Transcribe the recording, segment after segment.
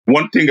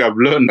One thing I've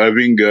learned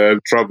having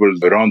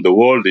traveled around the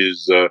world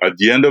is at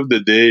the end of the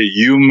day,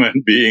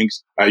 human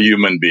beings are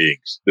human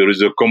beings. There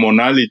is a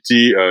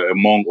commonality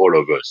among all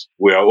of us.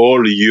 We are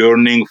all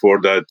yearning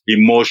for that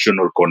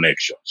emotional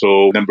connection.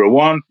 So number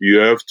one, you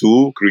have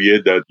to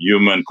create that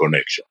human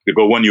connection.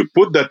 Because when you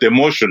put that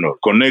emotional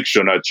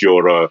connection at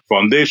your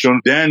foundation,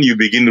 then you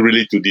begin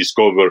really to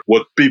discover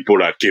what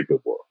people are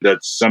capable.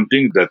 That's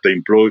something that I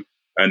employ,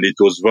 and it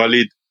was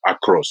valid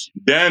across.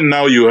 Then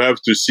now you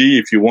have to see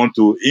if you want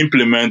to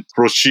implement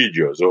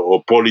procedures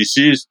or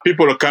policies.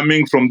 People are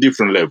coming from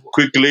different levels.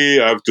 Quickly,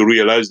 I have to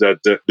realize that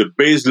the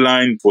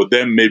baseline for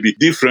them may be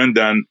different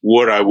than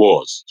where I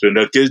was. So in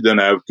that case, then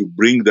I have to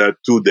bring that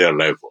to their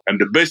level.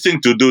 And the best thing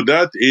to do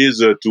that is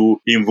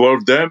to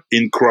involve them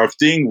in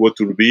crafting what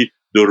will be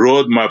the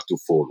roadmap to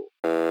follow.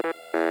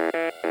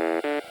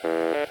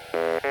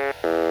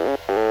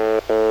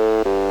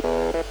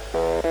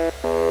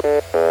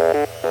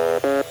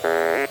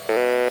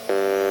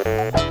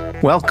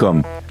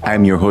 Welcome.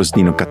 I'm your host,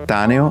 Dino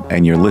Cattaneo,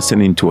 and you're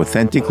listening to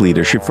Authentic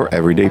Leadership for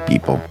Everyday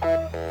People,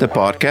 the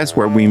podcast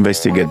where we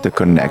investigate the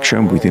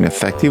connection between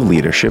effective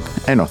leadership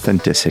and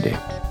authenticity.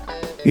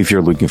 If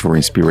you're looking for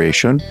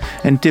inspiration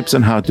and tips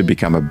on how to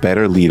become a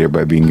better leader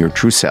by being your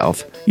true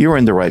self, you're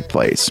in the right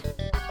place.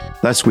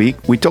 Last week,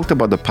 we talked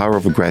about the power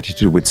of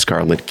gratitude with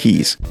Scarlett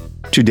Keys.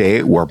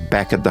 Today, we're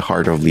back at the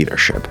heart of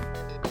leadership.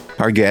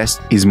 Our guest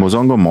is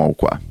Mosongo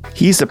Moukwa.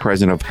 He's the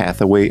president of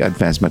Hathaway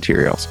Advanced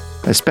Materials,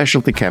 a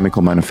specialty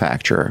chemical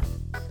manufacturer.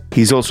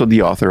 He's also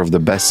the author of the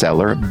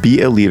bestseller,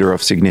 Be a Leader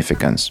of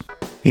Significance.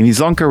 In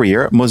his long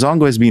career,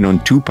 Mosongo has been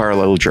on two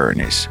parallel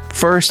journeys.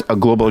 First, a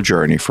global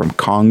journey from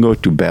Congo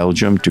to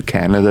Belgium to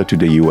Canada to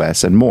the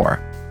US and more.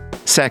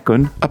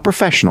 Second, a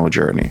professional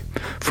journey,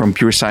 from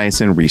pure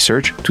science and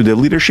research to the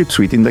leadership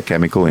suite in the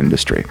chemical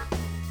industry.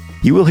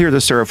 You will hear the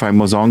story of how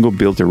Mosongo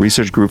built a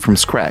research group from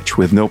scratch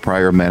with no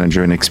prior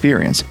management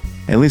experience,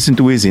 and listen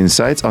to his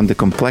insights on the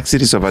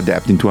complexities of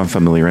adapting to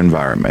unfamiliar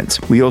environments.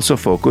 We also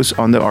focus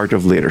on the art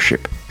of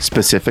leadership,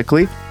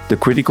 specifically the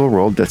critical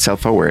role that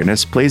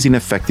self-awareness plays in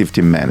effective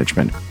team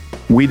management.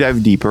 We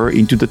dive deeper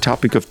into the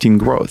topic of team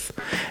growth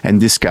and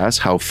discuss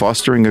how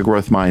fostering a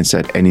growth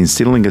mindset and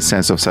instilling a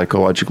sense of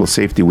psychological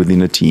safety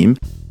within a team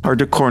are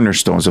the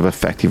cornerstones of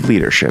effective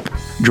leadership.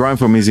 Drawing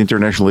from his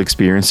international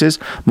experiences,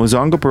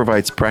 Mosongo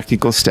provides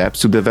practical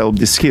steps to develop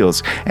these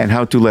skills and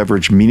how to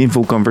leverage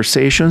meaningful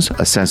conversations,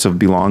 a sense of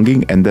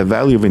belonging, and the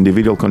value of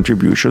individual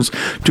contributions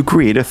to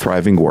create a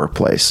thriving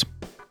workplace.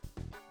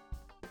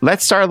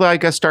 Let's start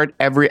like I start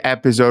every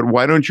episode.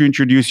 Why don't you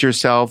introduce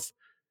yourself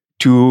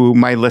to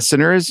my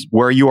listeners,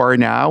 where you are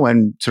now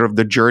and sort of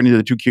the journey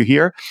that took you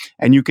here,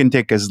 and you can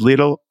take as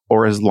little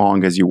or as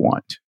long as you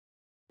want.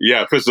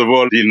 Yeah, first of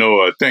all,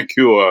 Dino, thank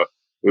you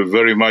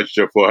very much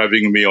for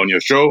having me on your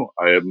show.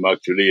 I am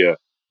actually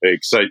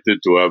excited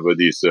to have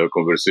this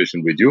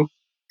conversation with you.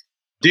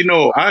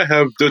 Dino, I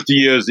have 30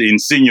 years in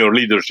senior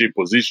leadership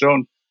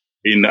position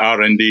in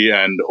R&D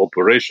and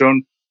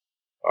operation.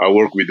 I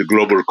work with the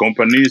global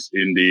companies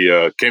in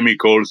the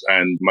chemicals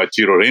and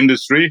material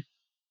industry.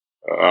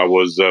 I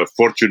was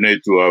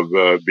fortunate to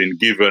have been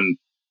given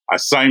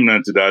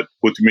assignment that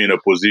put me in a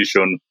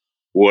position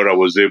where I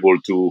was able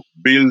to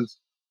build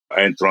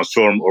and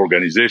transform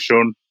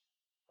organization.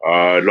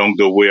 Along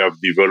the way,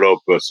 I've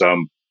developed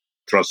some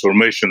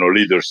transformational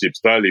leadership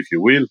style, if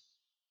you will,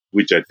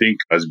 which I think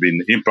has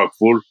been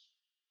impactful,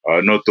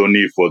 not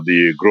only for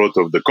the growth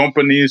of the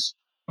companies,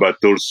 but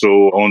also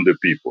on the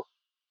people.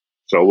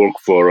 So I work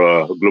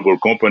for global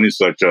companies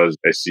such as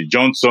SC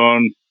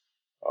Johnson,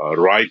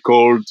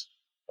 Reichhold,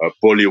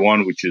 Poly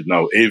One, which is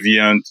now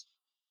Avient,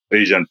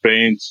 Asian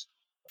Paints,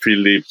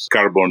 Philips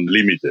Carbon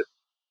Limited.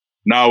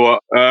 Now,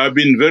 I've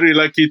been very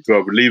lucky to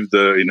have lived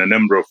in a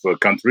number of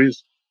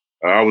countries.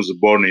 I was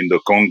born in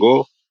the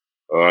Congo.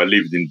 I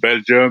lived in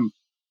Belgium.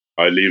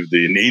 I lived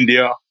in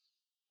India.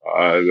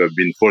 I've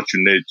been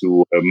fortunate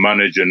to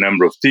manage a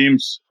number of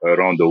teams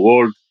around the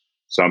world,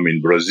 some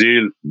in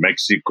Brazil,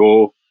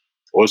 Mexico,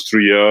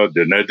 Austria,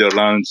 the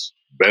Netherlands,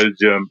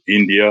 Belgium,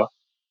 India.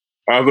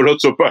 I have a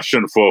lot of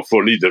passion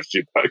for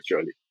leadership,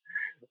 actually.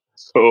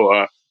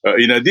 So,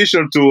 in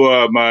addition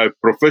to my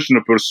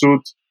professional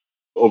pursuit,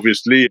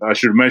 obviously, I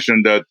should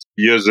mention that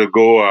years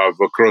ago, I've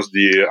crossed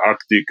the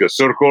Arctic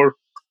Circle.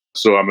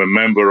 So I'm a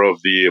member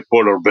of the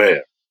Polar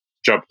Bear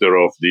chapter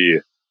of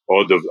the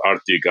Order of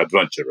Arctic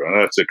Adventure.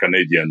 And that's a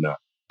Canadian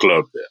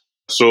club there.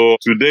 So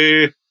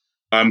today,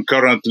 I'm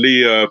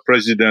currently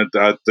president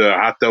at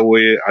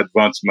Hathaway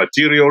Advanced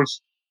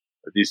Materials.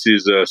 This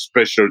is a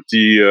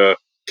specialty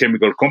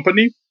chemical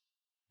company.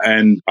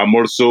 And I'm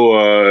also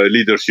a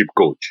leadership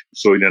coach.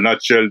 So in a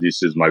nutshell,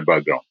 this is my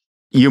background.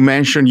 You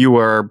mentioned you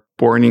were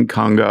born in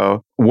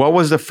Congo. What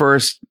was the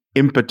first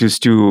impetus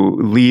to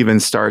leave and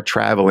start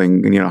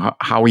traveling? You know,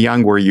 how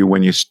young were you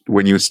when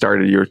you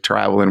started your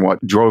travel, and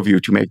what drove you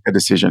to make a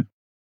decision?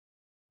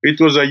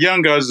 It was as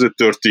young as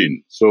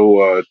 13.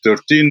 So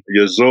 13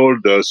 years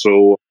old.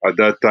 So at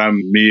that time,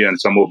 me and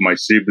some of my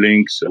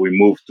siblings, we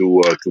moved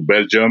to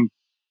Belgium,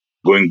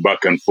 going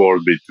back and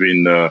forth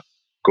between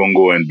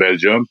Congo and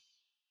Belgium.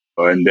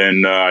 And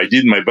then I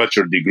did my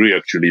bachelor degree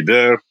actually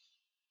there.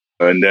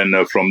 And then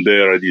from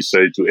there, I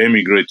decided to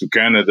emigrate to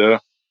Canada.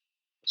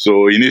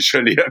 So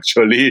initially,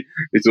 actually,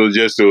 it was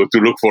just to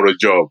look for a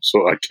job.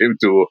 So I came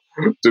to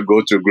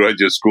go to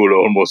graduate school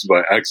almost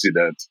by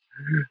accident.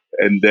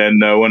 And then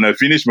when I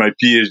finished my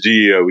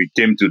PhD, we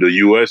came to the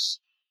US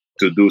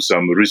to do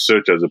some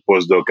research as a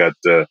postdoc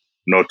at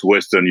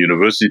Northwestern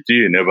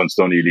University in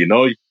Evanston,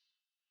 Illinois.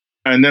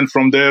 And then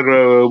from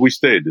there, we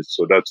stayed.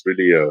 So that's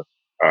really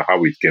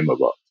how it came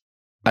about.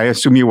 I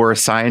assume you were a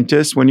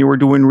scientist when you were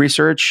doing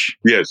research?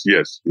 Yes,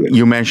 yes.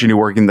 You mentioned you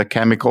work in the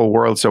chemical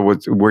world. So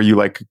were you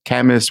like a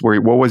chemist?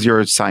 What was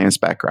your science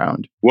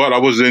background? Well, I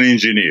was an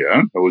engineer.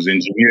 I was an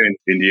engineer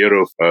in the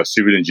area of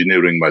civil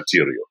engineering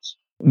materials.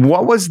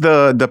 What was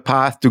the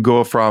path to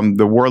go from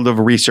the world of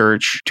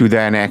research to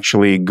then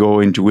actually go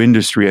into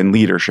industry and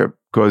leadership?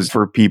 Because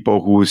for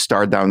people who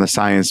start down the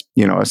science,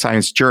 a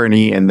science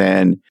journey, and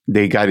then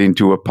they got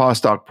into a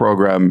postdoc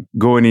program,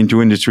 going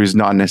into industry is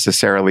not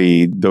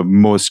necessarily the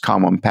most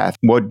common path.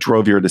 What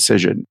drove your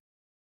decision?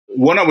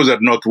 When I was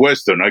at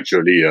Northwestern,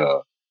 actually,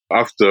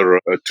 after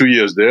 2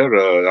 years there,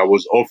 I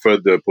was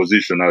offered the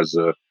position as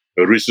a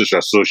research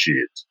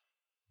associate,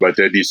 but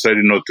I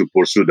decided not to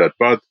pursue that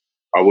path.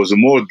 I was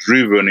more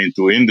driven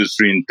into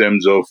industry in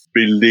terms of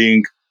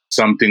building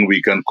something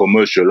we can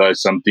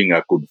commercialize, something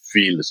I could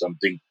feel,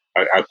 something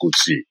I could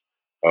see.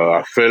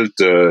 I felt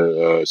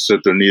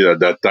certainly at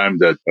that time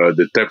that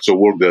the types of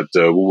work that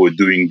we were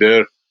doing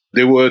there,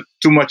 they were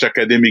too much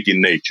academic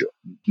in nature.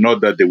 Not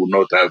that they would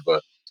not have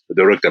a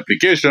direct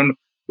application,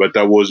 but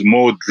I was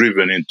more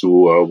driven into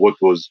what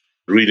was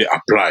really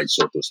applied,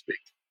 so to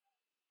speak.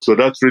 So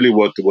that's really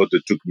what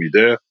it took me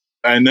there.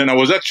 And then I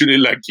was actually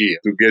lucky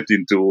to get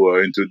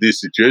into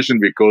this situation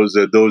because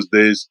those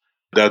days,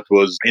 that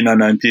was in the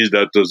 90s,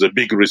 that was a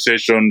big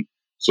recession.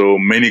 So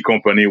many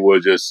companies were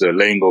just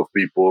laying off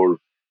people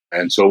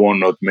and so on.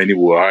 Not many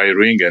were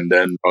hiring. And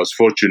then I was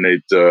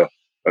fortunate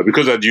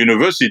because at the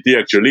university,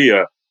 actually,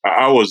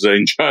 I was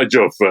in charge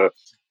of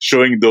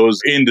showing those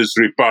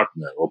industry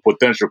partners or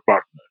potential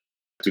partners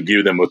to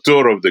give them a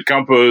tour of the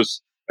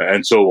campus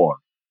and so on.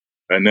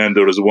 And then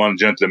there was one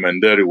gentleman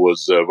there who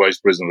was vice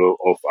president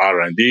of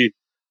R&D.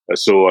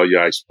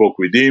 I spoke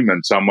with him,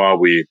 and somehow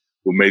we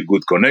made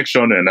good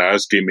connection. And I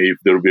asked him if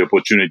there would be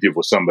opportunity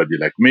for somebody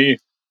like me.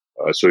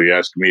 So he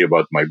asked me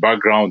about my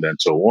background and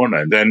so on.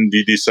 And then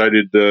he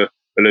decided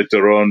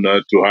later on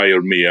to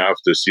hire me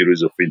after a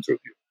series of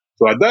interviews.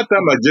 So at that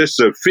time, I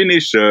just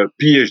finished a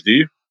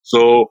PhD.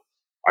 So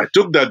I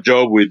took that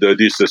job with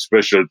this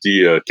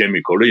specialty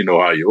chemical in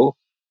Ohio.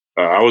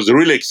 I was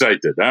really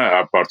excited.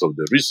 I'm part of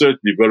the research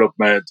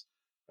development.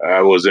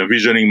 I was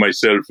envisioning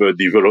myself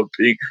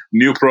developing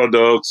new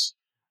products,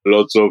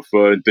 lots of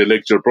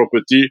intellectual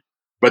property.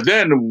 But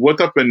then what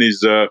happened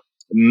is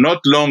not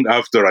long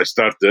after I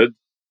started,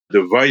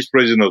 the vice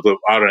president of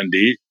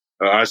R&D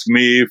asked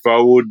me if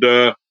I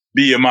would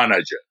be a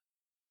manager.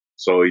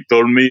 So he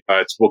told me I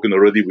had spoken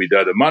already with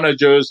other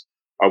managers.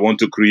 I want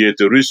to create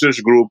a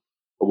research group.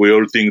 We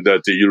all think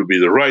that you'll be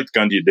the right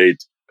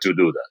candidate to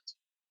do that.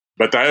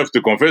 But I have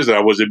to confess that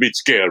I was a bit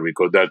scared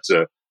because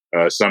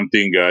that's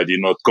something I did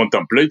not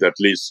contemplate, at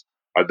least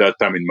at that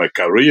time in my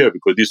career,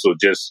 because this was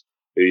just,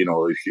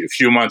 a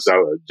few months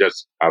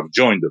I've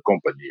joined the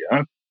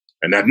company,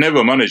 and I'd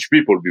never managed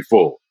people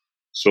before.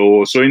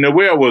 So in a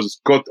way, I was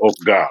caught off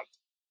guard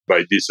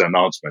by this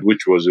announcement,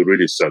 which was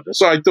really sudden.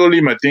 So I told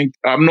him, I think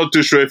I'm not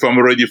too sure if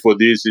I'm ready for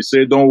this. He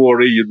said, "Don't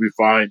worry, you'll be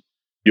fine.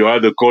 Your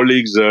other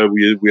colleagues,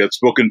 we had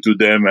spoken to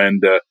them,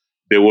 and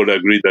they will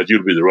agree that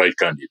you'll be the right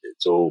candidate."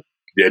 So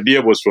the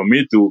idea was for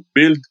me to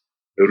build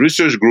a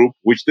research group,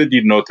 which they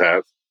did not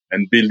have,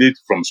 and build it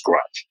from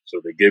scratch.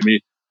 So they gave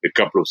me a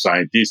couple of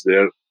scientists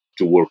there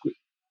to work with.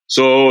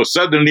 So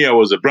suddenly I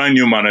was a brand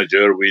new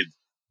manager with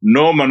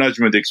no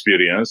management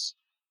experience,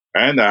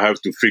 and I have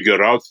to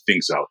figure out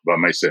things out by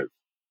myself.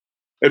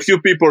 A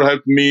few people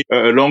helped me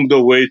along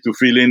the way to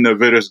fill in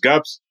various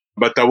gaps,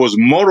 but I was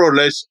more or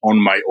less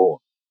on my own.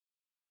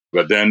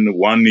 But then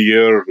 1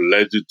 year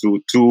led to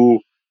 2,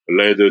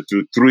 led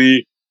to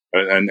 3,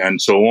 and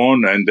so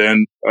on. And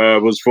then I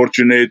was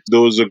fortunate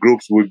those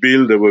groups we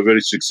built, they were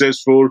very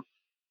successful.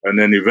 And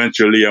then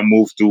eventually I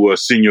moved to a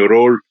senior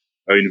role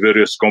in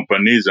various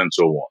companies and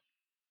so on.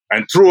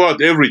 And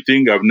throughout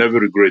everything, I've never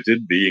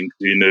regretted being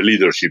in a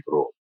leadership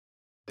role.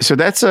 So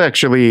that's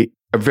actually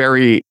a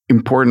very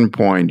important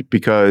point,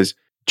 because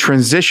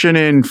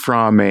transitioning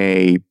from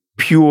a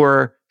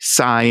pure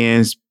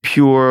science,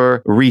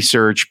 pure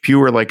research,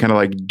 pure kind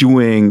of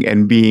doing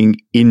and being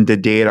in the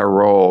data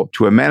role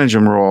to a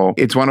management role,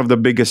 it's one of the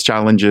biggest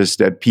challenges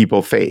that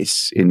people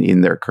face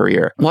in their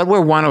career. What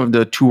were one of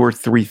the 2 or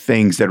 3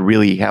 things that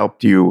really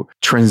helped you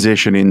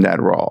transition in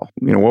that role?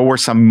 What were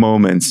some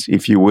moments,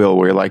 if you will,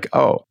 where you're like,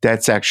 oh,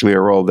 that's actually a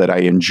role that I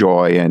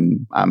enjoy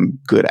and I'm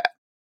good at?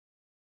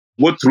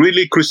 What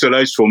really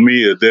crystallized for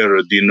me there,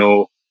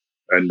 Dino,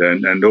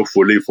 and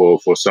hopefully for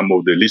some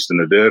of the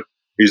listeners there,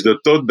 is the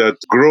thought that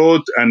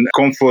growth and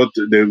comfort,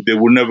 they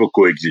will never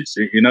coexist.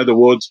 In other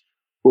words,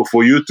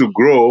 for you to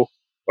grow,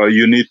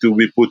 you need to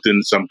be put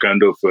in some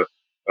kind of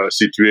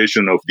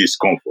situation of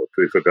discomfort,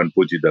 if I can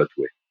put it that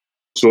way.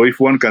 So if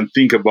one can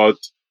think about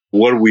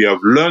what we have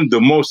learned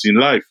the most in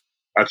life,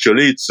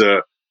 actually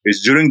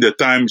it's during the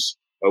times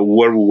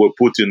where we were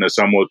put in a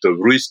somewhat of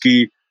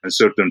risky and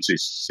certain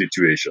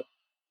situation.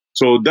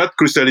 So that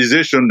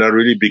crystallization that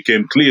really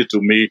became clear to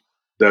me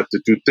that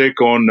to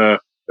take on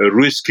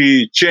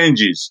risky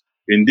changes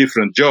in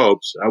different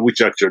jobs,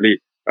 which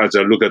actually, as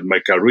I look at my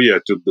career, I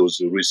took those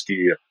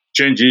risky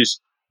changes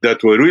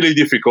that were really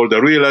difficult. I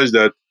realized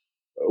that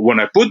when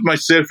I put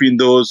myself in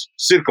those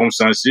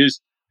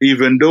circumstances,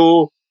 even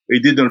though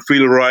it didn't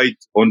feel right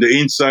on the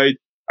inside,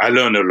 I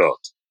learned a lot.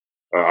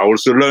 I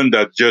also learned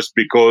that just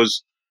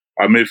because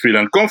I may feel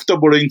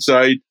uncomfortable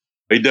inside,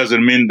 it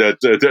doesn't mean that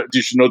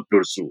you should not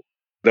pursue.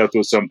 That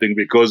was something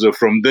because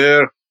from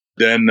there,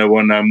 then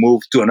when I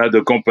moved to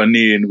another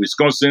company in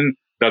Wisconsin,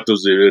 that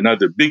was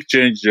another big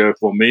change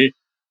for me.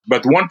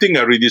 But one thing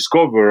I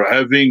rediscovered,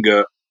 having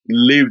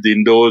lived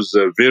in those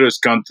various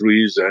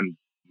countries and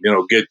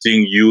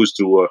getting used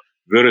to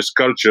various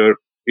culture,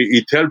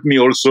 it helped me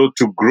also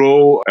to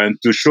grow and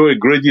to show a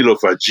great deal of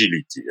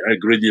agility, a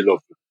great deal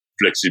of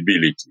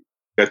flexibility.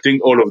 I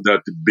think all of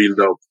that built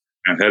up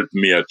and helped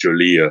me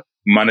actually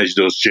manage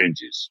those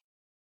changes.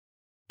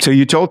 So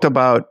you talked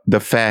about the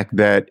fact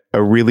that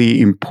a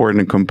really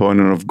important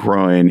component of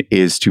growing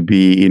is to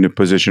be in a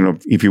position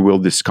of, if you will,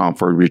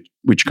 discomfort,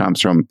 which comes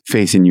from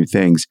facing new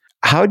things.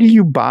 How do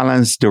you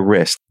balance the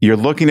risk? You're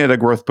looking at a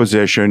growth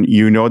position.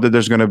 You know that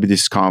there's going to be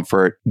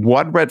discomfort.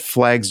 What red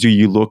flags do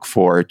you look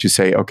for to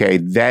say, okay,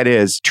 that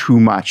is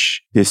too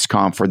much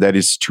discomfort, that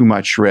is too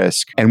much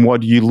risk? And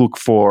what do you look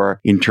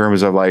for in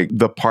terms of like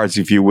the parts,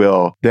 if you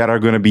will, that are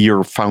going to be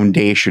your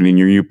foundation in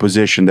your new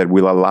position that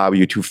will allow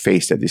you to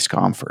face that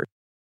discomfort?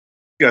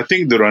 I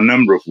think there are a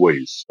number of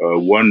ways.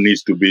 One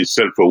needs to be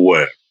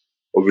self-aware.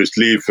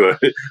 Obviously, if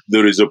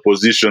there is a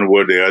position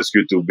where they ask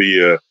you to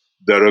be a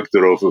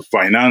director of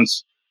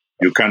finance,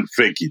 you can't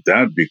fake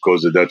it,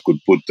 because that could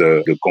put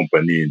the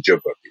company in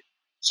jeopardy.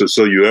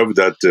 So you have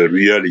that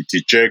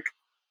reality check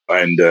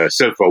and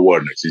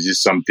self-awareness. Is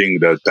this something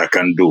that I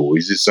can do?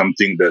 Is this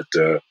something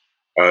that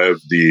I have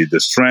the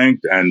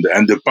strength and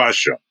the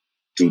passion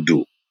to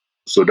do?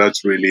 So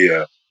that's really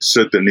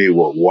certainly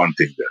one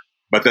thing there.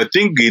 But I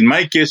think in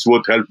my case,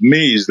 what helped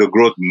me is the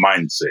growth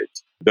mindset.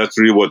 That's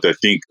really what I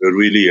think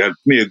really helped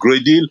me a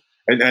great deal.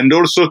 And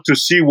also to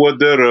see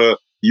whether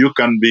you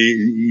can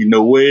be, in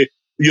a way,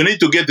 you need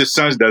to get the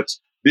sense that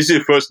this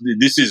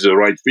is the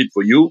right fit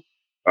for you.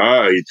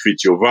 It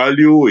fits your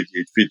value.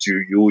 It fits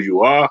you, who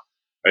you are.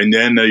 And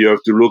then you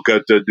have to look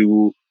at,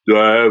 do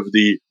I have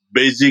the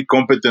basic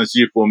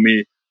competency for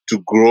me to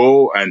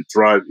grow and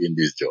thrive in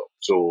this job?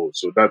 So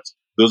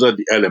those are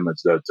the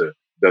elements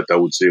that I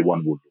would say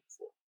one would look for.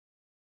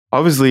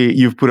 Obviously,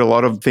 you've put a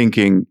lot of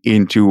thinking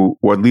into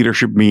what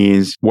leadership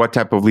means, what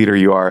type of leader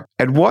you are.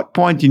 At what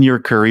point in your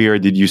career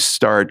did you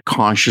start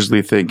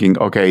consciously thinking,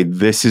 okay,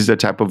 this is the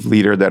type of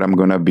leader that I'm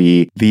going to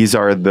be? These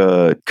are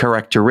the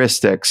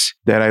characteristics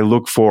that I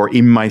look for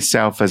in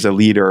myself as a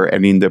leader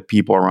and in the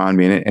people around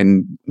me.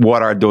 And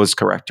what are those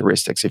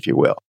characteristics, if you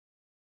will?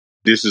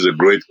 This is a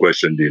great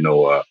question,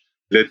 Dino.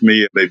 Let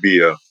me maybe,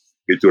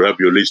 it will help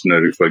your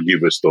listener if I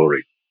give a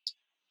story.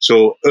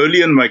 So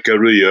early in my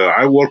career,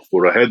 I worked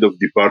for a head of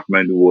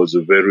department who was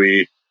it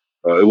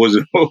was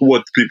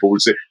what people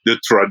would say, the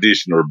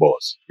traditional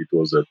boss. It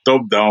was a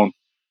top down.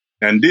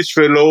 And this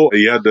fellow,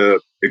 he had a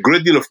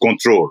great deal of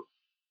control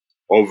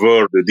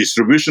over the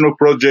distribution of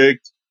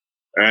projects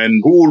and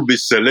who will be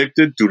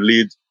selected to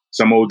lead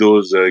some of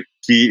those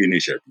key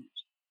initiatives.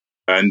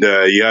 And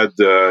he had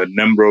a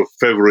number of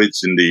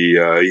favorites in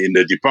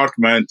the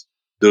department.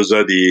 Those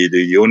are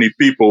the only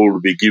people who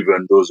will be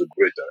given those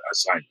great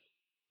assignments.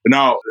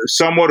 Now,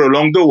 somewhere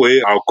along the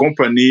way, our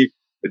company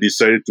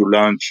decided to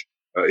launch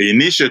an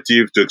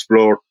initiative to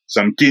explore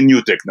some key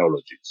new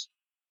technologies.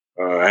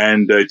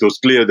 And it was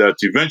clear that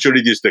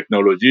eventually these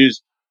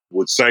technologies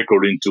would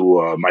cycle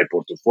into my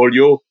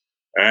portfolio,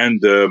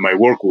 and my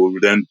work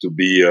would then to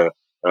be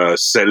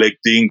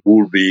selecting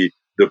who will be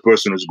the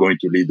person who's going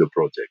to lead the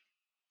project.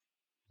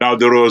 Now,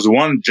 there was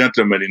one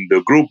gentleman in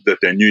the group that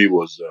I knew he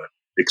was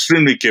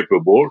extremely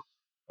capable,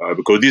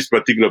 because this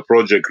particular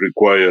project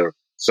required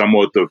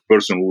somewhat of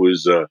person who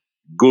is a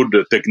good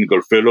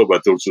technical fellow,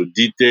 but also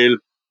detailed,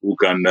 who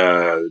can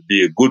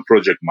be a good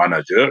project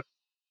manager.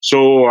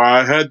 So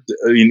I had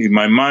in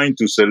my mind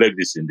to select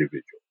this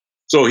individual.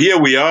 So here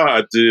we are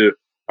at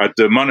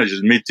the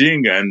managers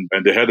meeting, and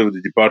the head of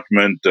the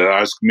department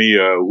asked me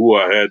who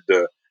I had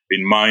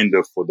in mind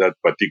for that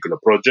particular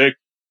project.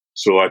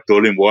 So I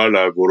told him, well,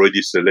 I've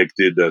already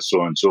selected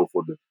so and so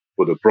for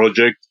the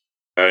project.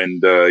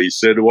 And he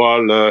said,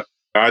 well,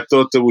 I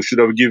thought we should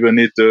have given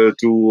it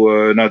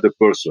to another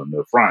person,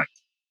 Frank.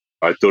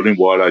 I told him,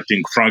 well, I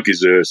think Frank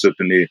is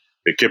certainly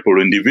a capable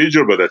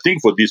individual, but I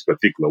think for this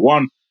particular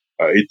one,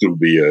 it will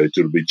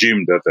be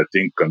Jim that I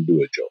think can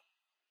do a job.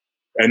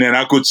 And then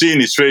I could see in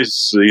his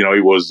face, he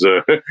was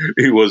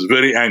he was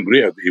very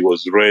angry. He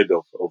was red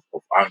of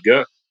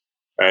anger.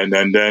 And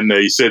then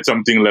he said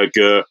something like,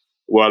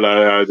 well,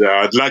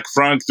 I'd like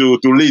Frank to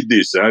lead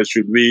this.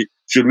 Should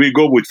we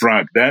go with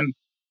Frank then?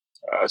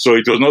 So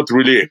it was not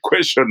really a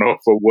question of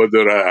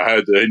whether I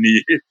had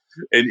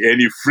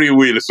any free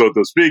will, so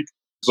to speak.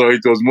 So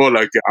it was more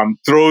like I'm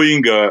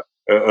throwing a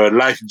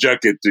life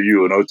jacket to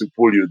you, to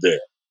pull you there.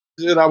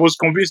 And I was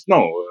convinced,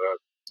 no,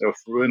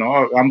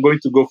 I'm going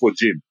to go for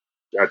Jim.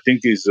 I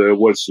think he's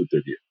well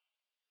suited here.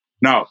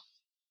 Now,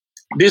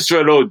 this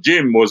fellow,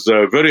 Jim, was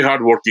a very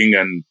hardworking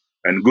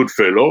and good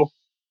fellow.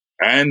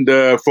 And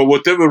for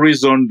whatever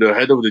reason, the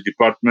head of the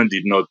department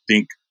did not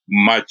think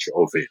much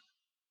of it.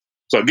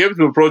 So I gave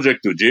the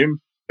project to Jim.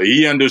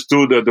 He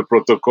understood the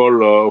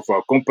protocol of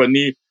our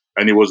company,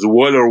 and he was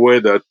well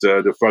aware that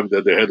the fact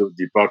that the head of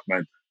the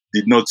department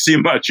did not see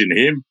much in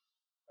him,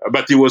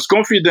 but he was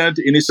confident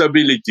in his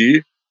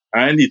ability,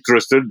 and he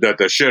trusted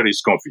that I share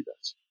his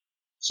confidence.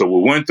 So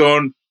we went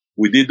on,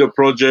 we did the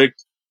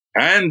project,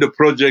 and the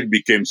project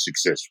became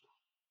successful.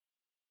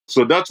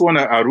 So that's when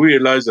I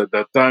realized at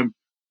that time,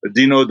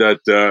 Dino, that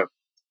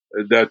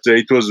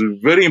it was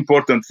very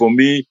important for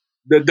me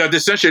that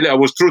essentially I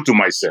was true to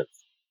myself.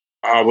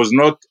 I was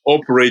not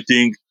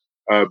operating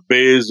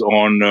based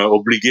on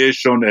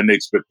obligation and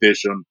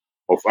expectation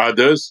of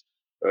others.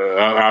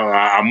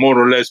 I more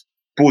or less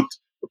put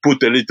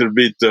a little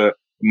bit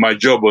my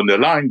job on the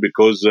line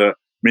because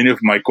many of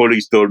my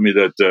colleagues told me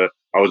that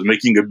I was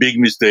making a big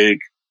mistake.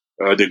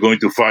 They're going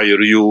to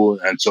fire you,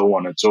 and so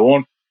on and so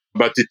on.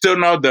 But it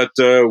turned out that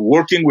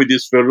working with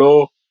this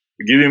fellow,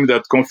 giving him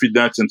that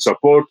confidence and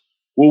support,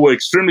 we were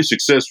extremely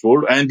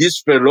successful. And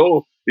this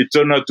fellow, it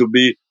turned out to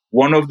be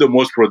one of the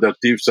most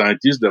productive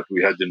scientists that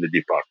we had in the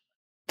department.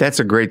 That's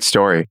a great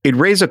story. It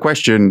raised a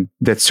question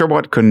that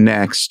somewhat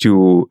connects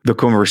to the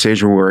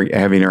conversation we were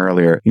having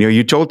earlier.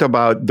 You talked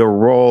about the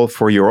role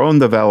for your own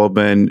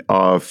development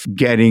of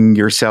getting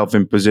yourself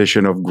in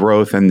position of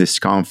growth and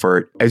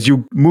discomfort as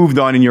you moved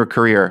on in your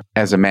career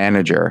as a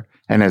manager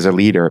and as a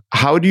leader.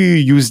 How do you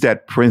use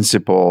that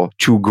principle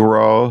to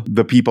grow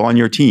the people on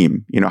your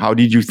team? How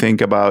did you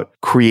think about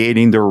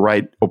creating the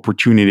right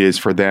opportunities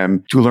for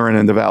them to learn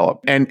and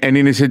develop? And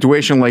in a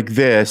situation like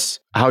this,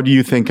 how do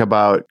you think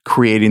about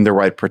creating the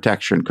right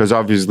protection? Because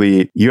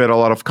obviously you had a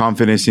lot of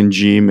confidence in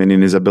Jim and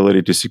in his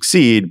ability to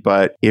succeed.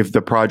 But if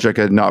the project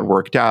had not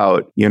worked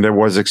out, there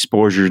was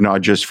exposure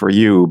not just for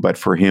you, but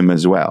for him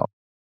as well.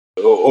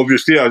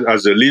 Obviously,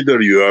 as a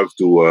leader, you have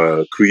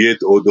to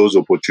create all those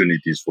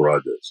opportunities for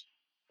others.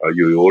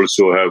 You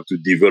also have to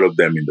develop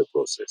them in the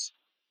process.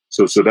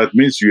 So that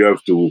means you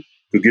have to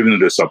give them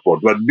the support.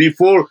 But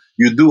before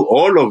you do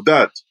all of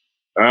that,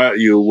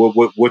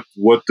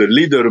 what the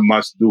leader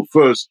must do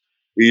first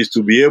is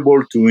to be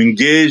able to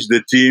engage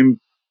the team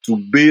to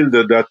build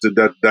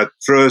that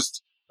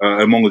trust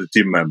among the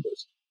team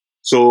members.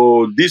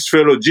 So this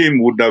fellow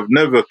Jim would have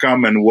never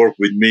come and work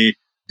with me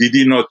did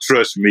he not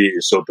trust me,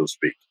 so to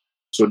speak.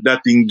 So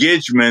that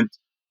engagement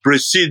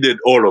preceded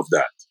all of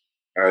that.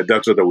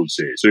 That's what I would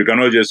say. So you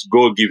cannot just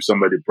go give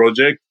somebody a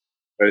project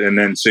and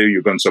then say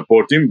you can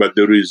support him, but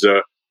there is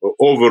a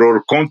overall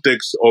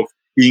context of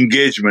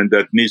engagement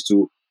that needs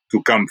to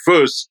come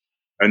first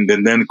and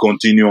then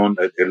continue on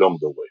along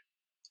the way.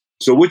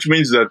 So which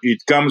means that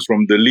it comes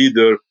from the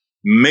leader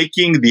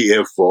making the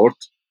effort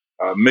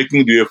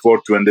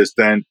to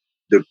understand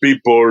the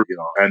people,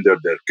 under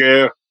their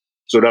care.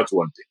 So that's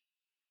one thing.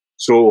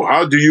 So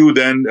how do you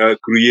then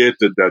create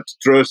that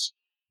trust?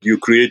 You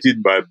create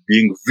it by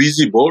being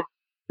visible,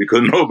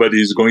 because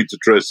nobody is going to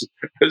trust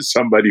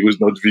somebody who's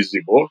not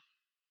visible.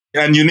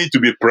 And you need to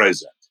be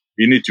present.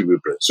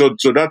 So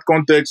that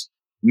context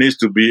needs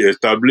to be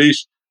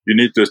established. You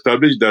need to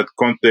establish that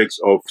context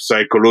of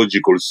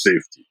psychological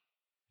safety.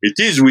 It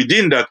is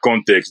within that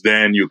context,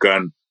 then you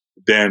can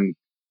then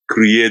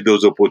create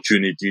those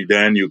opportunities,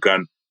 then you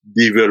can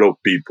develop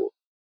people.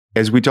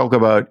 As we talk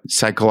about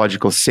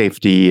psychological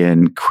safety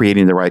and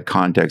creating the right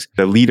context,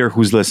 the leader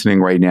who's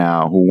listening right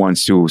now, who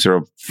wants to sort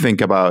of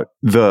think about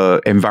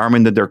the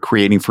environment that they're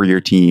creating for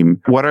your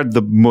team, what are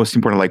the most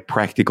important,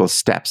 practical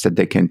steps that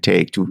they can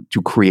take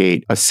to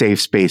create a safe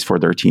space for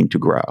their team to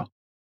grow?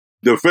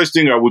 The first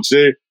thing I would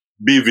say,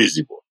 be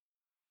visible.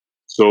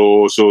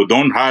 So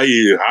don't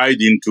hide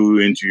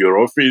into your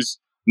office.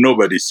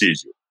 Nobody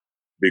sees you.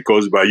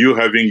 Because by you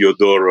having your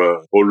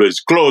door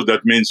always closed,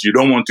 that means you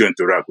don't want to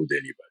interact with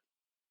anybody.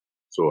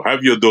 So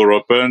have your door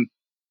open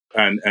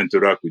and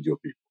interact with your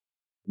people.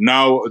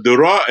 Now,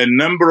 there are a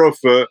number of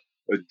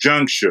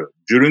junctures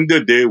during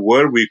the day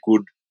where we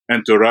could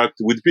interact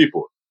with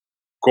people.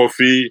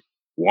 Coffee,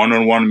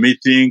 one-on-one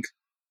meeting,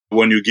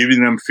 when you're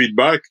giving them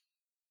feedback.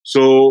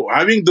 So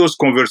having those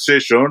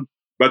conversations,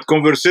 but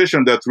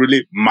conversations that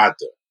really matter.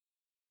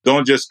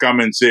 Don't just come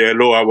and say,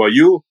 hello, how are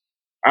you?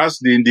 Ask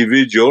the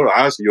individual,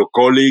 ask your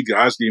colleague,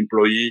 ask the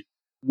employee,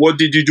 what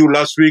did you do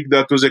last week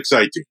that was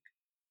exciting?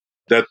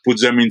 That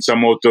puts them in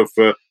somewhat of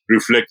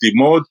reflective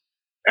mode,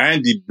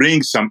 and it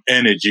brings some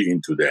energy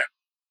into them.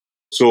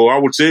 So I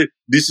would say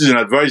this is an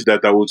advice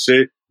that I would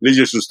say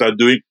leaders should start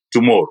doing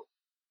tomorrow.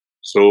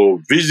 So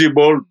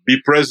visible,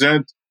 be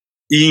present,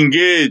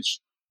 engage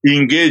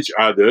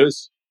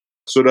others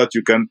so that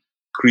you can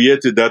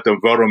created that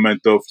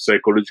environment of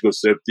psychological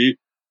safety,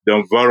 the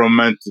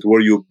environment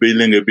where you're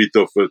building a bit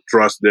of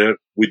trust there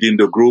within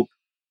the group,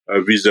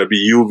 vis-a-vis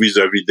you,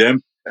 vis-a-vis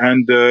them,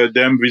 and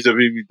them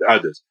vis-a-vis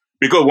others.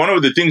 Because one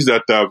of the things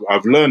that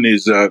I've learned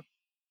is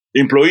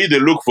employees, they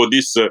look for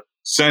this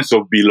sense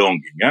of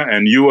belonging.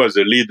 And you as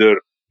a leader,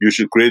 you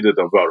should create that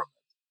environment.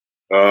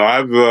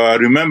 I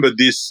remember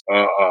this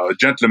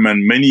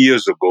gentleman many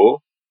years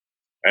ago,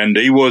 and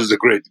he was a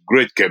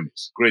great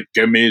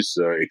chemist,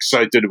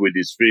 excited with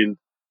his field.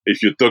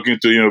 If you're talking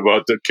to him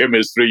about the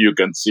chemistry, you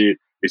can see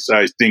his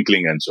eyes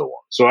twinkling and so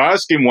on. So I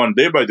asked him one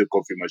day by the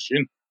coffee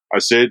machine, I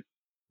said,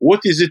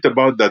 what is it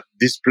about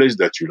this place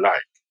that you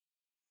like?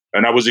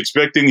 And I was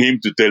expecting him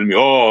to tell me,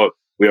 oh,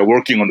 we are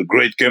working on a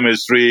great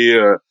chemistry,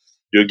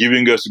 you're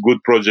giving us a good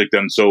project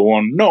and so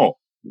on. No,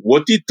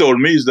 what he told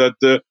me is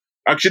that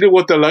actually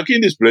what I like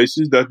in this place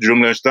is that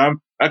during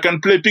lunchtime, I can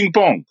play ping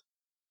pong.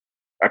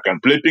 I can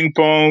play ping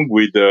pong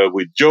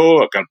with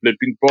Joe. I can play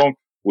ping pong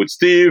with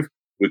Steve.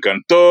 We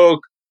can talk.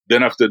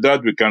 Then after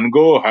that, we can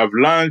go have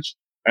lunch,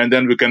 and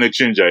then we can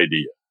exchange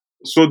ideas.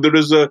 So there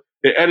is a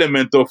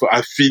element of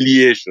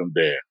affiliation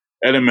there,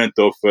 element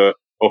of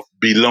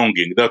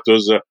belonging. That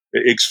was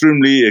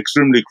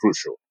extremely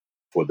crucial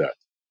for that.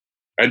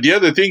 And the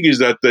other thing is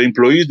that the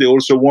employees, they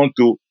also want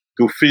to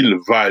feel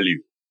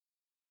value.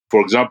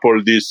 For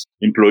example, this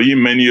employee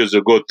many years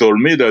ago told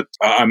me that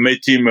I met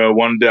him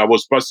one day. I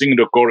was passing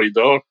the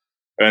corridor,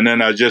 and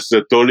then I just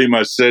told him,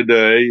 I said,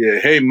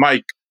 hey,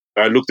 Mike.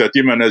 I looked at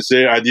him and I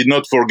said, I did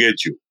not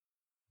forget you.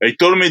 He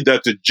told me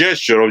that a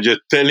gesture of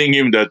just telling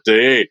him that,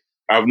 hey,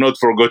 I've not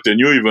forgotten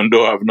you, even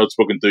though I've not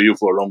spoken to you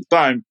for a long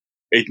time.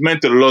 It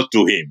meant a lot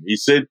to him. He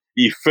said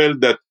he felt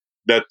that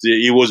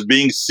he was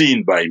being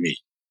seen by me.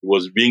 He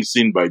was being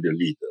seen by the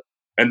leader.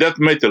 And that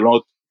meant a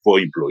lot for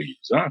employees.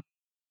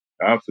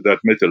 That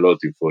meant a lot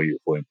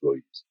for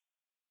employees.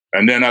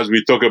 And then as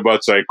we talk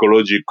about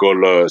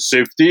psychological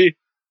safety,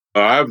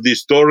 I have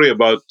this story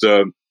about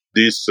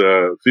this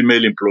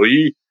female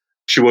employee.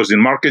 She was in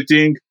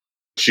marketing.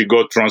 She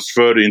got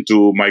transferred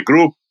into my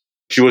group.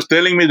 She was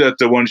telling me that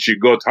when she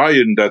got hired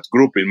in that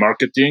group in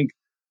marketing,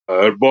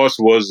 her boss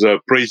was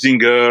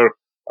praising her,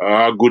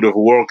 how good of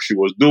work she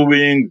was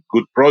doing,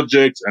 good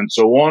projects, and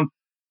so on.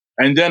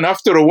 And then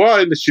after a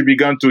while, she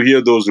began to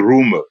hear those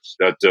rumors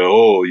that,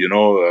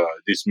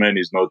 this man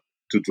is not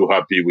too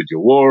happy with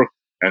your work,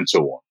 and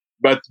so on.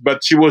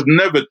 But she was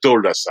never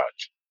told as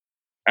such.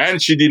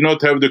 And she did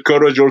not have the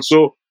courage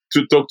also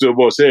to talk to her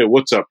boss, hey,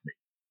 what's happening?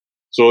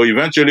 So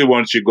eventually,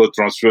 when she got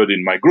transferred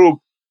in my group,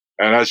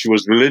 and as she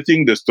was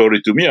relating the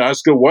story to me, I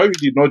asked her why we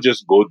did not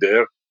just go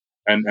there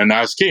and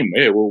ask him,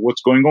 hey, well,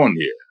 what's going on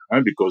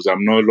here? Because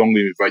I'm no longer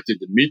invited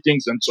to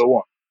meetings and so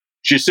on.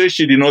 She said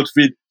she did not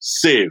feel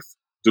safe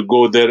to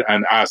go there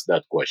and ask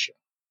that question.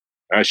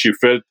 She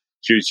felt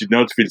she did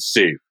not feel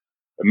safe.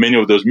 Many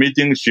of those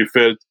meetings, she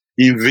felt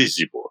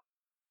invisible.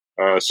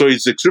 So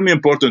it's extremely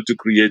important to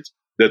create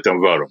that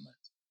environment.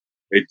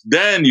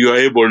 Then you are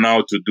able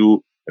now to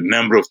do a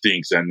number of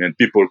things, and then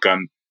people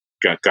can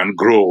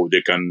grow.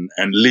 They can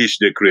unleash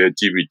their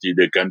creativity.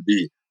 They can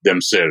be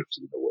themselves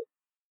in a way.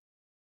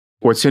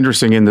 What's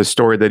interesting in the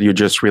story that you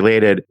just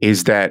related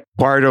is that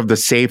part of the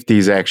safety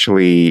is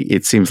actually,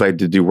 it seems like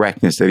the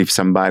directness, that if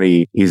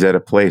somebody is at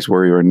a place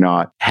where you're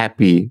not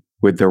happy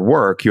with their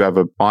work, you have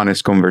an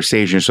honest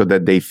conversation so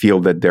that they feel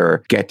that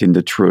they're getting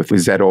the truth.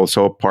 Is that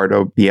also part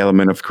of the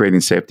element of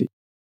creating safety?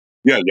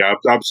 Yeah,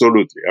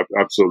 absolutely.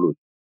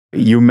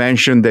 You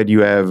mentioned that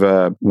you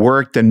have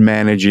worked and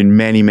managed in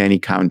many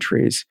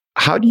countries.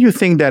 How do you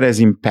think that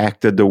has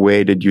impacted the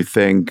way that you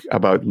think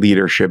about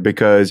leadership?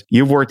 Because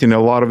you've worked in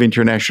a lot of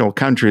international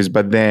countries,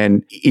 but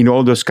then in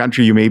all those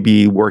countries, you may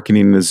be working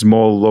in a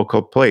small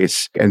local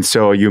place. And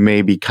so you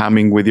may be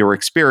coming with your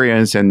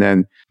experience and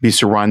then be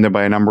surrounded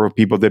by a number of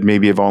people that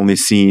maybe have only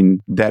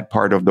seen that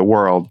part of the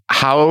world.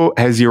 How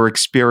has your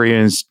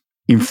experience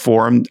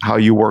informed how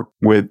you work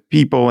with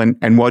people,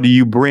 and what do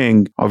you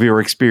bring of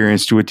your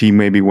experience to a team?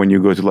 Maybe when you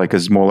go to like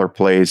a smaller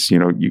place,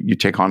 you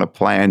take on a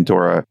plant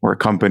or a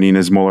company in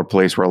a smaller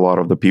place where a lot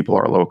of the people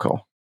are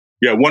local.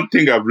 Yeah, one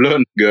thing I've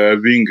learned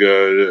having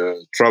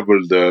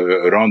traveled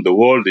around the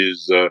world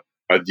is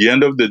at the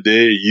end of the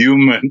day,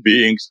 human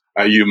beings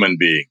are human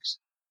beings.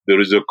 There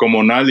is a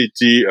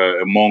commonality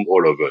among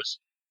all of us.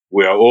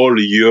 We are all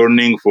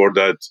yearning for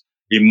that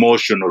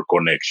emotional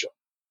connection.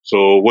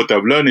 So what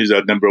I've learned is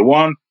that number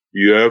one,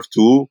 you have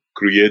to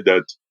create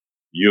that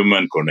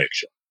human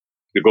connection.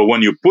 Because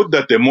when you put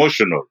that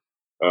emotional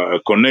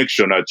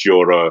connection at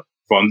your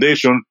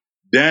foundation,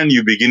 then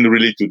you begin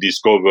really to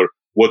discover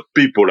what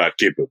people are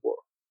capable.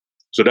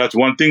 So that's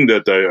one thing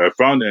that I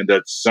found, and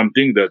that's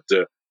something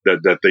that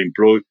I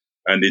employ,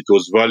 and it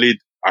was valid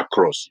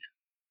across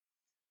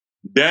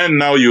here. Then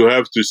now you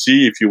have to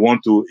see if you want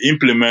to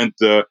implement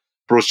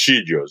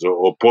procedures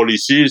or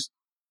policies.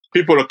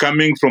 People are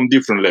coming from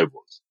different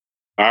levels.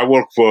 I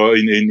work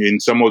in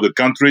some of the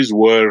countries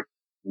where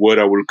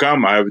I will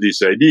come. I have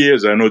these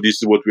ideas. I know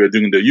this is what we are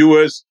doing in the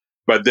US,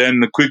 but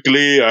then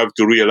quickly I have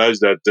to realize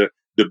that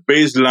the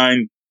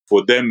baseline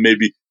for them may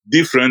be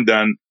different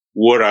than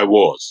where I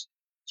was.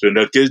 So in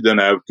that case, then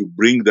I have to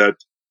bring that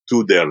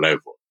to their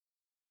level.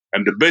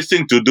 And the best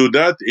thing to do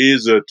that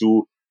is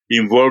to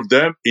involve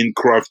them in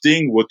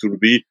crafting what will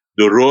be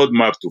the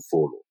roadmap to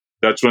follow.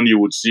 That's when you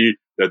would see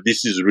that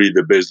this is really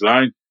the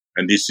baseline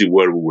and this is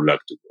where we would like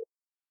to go.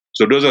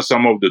 So those are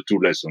some of the two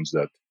lessons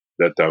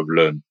that I've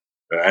learned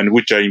and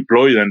which I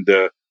employ and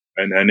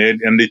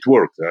it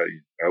worked.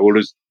 I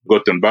always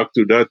gotten back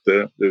to that,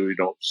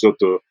 sort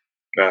of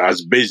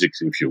as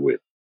basics, if you will.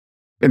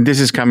 And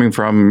this is coming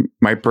from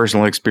my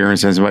personal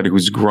experience as somebody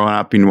who's grown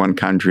up in one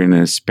country and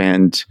has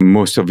spent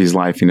most of his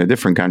life in a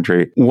different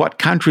country. What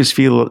countries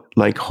feel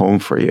like home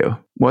for you?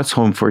 What's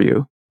home for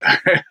you?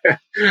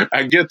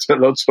 I get a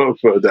lot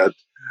of that.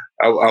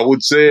 I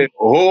would say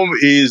home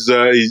is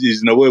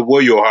in a way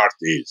where your heart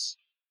is.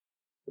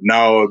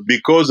 Now,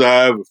 because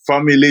I have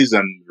families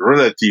and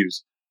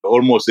relatives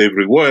almost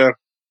everywhere,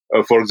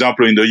 for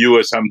example, in the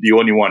US, I'm the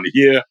only one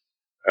here,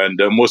 and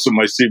most of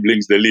my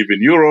siblings, they live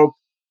in Europe.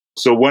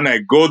 So when I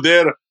go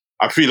there,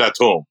 I feel at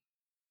home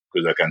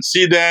because I can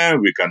see them,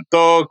 we can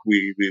talk,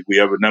 we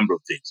have a number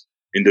of things.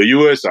 In the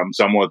US, I'm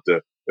somewhat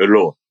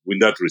alone in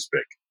that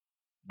respect.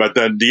 But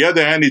on the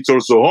other hand, it's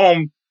also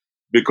home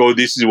because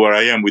this is where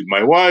I am with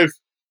my wife.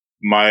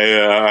 My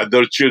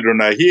adult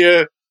children are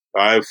here.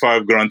 I have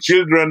 5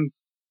 grandchildren.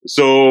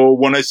 So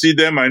when I see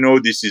them, I know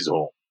this is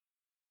home.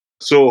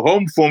 So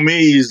home for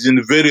me is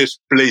in various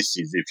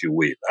places, if you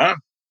will.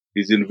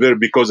 Is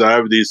because I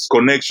have this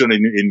connection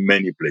in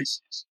many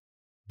places.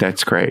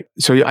 That's great.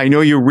 So I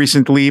know you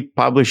recently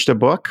published a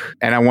book,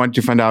 and I want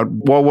to find out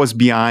what was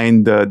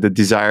behind the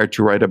desire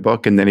to write a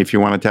book. And then if you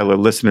want to tell the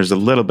listeners a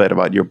little bit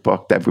about your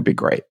book, that would be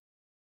great.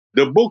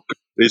 The book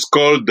is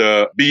called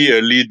Be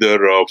a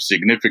Leader of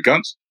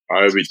Significance.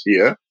 I have it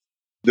here.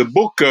 The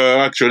book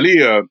actually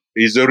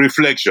is a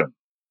reflection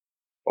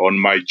on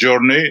my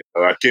journey.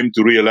 I came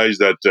to realize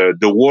that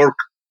the work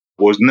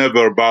was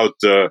never about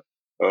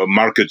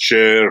market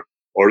share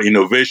or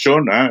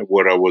innovation,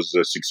 where I was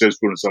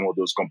successful in some of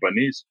those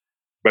companies,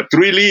 but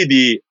really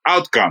the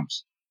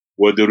outcomes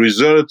were the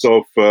results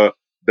of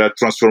that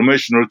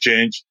transformational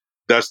change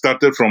that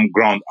started from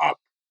ground up.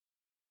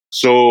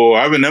 So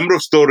I have a number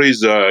of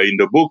stories in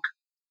the book,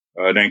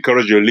 and I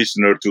encourage your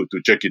listener to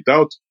check it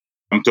out.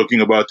 I'm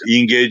talking about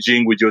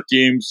engaging with your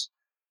teams,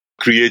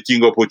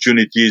 creating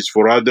opportunities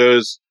for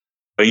others,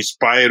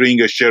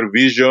 inspiring a shared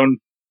vision,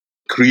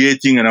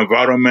 creating an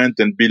environment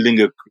and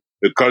building a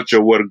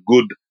culture where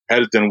good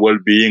health and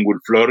well-being will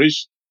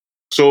flourish.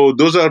 So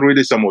those are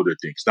really some of the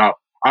things. Now,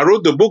 I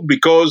wrote the book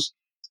because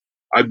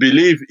I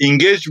believe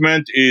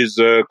engagement is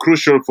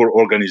crucial for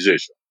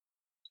organization.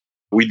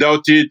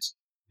 Without it,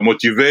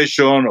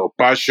 motivation or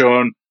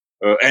passion,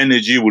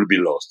 energy will be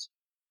lost.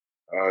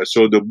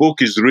 So the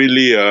book is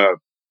really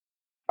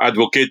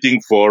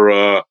advocating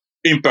for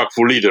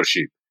impactful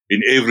leadership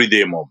in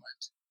everyday moment.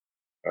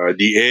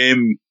 The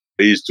aim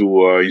is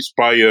to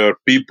inspire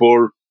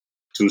people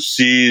to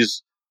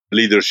seize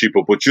leadership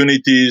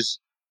opportunities,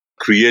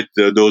 create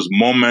those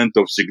moments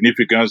of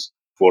significance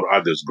for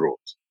others' growth.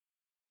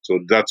 So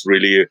that's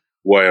really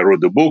why I wrote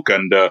the book.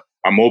 And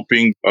I'm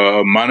hoping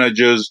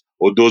managers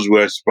or those who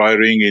are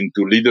aspiring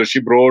into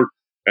leadership role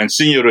and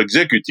senior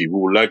executive who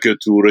would like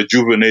to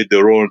rejuvenate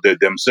the role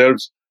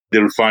themselves,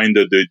 they'll find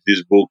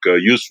this book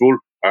useful.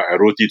 I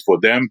wrote it for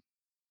them.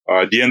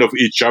 At the end of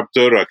each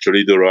chapter,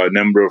 actually, there are a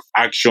number of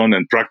action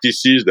and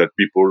practices that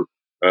people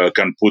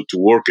can put to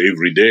work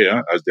every day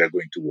as they're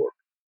going to work.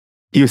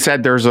 You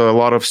said there's a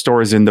lot of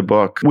stories in the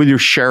book. Will you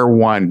share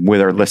one with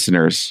our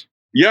listeners?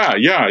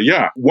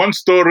 Yeah. One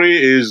story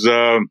is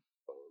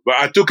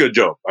I took a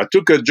job. I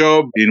took a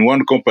job in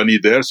one company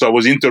there. So I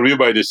was interviewed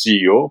by the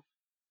CEO.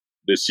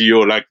 The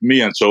CEO liked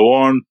me and so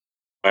on.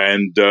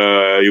 And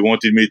he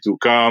wanted me to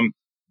come,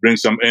 bring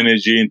some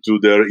energy into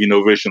their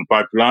innovation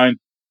pipeline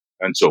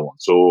and so on.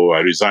 So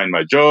I resigned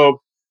my job.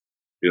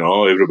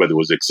 Everybody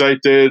was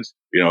excited.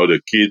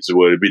 The kids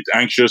were a bit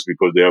anxious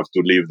because they have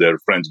to leave their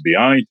friends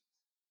behind.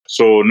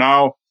 So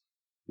now,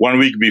 1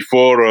 week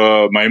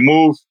before my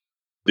move,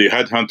 the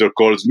headhunter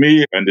calls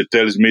me and it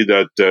tells me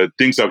that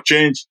things have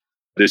changed.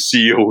 The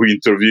CEO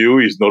interview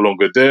is no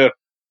longer there.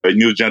 A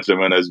new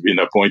gentleman has been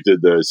appointed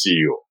the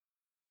CEO.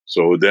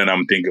 So then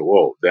I'm thinking,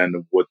 whoa, then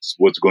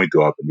what's going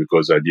to happen?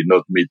 Because I did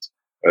not meet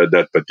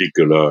that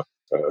particular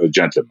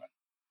gentleman.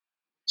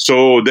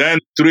 So then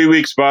 3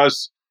 weeks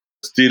passed.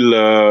 Still,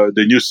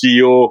 the new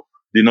CEO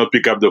did not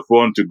pick up the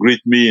phone to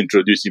greet me,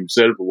 introduce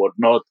himself, or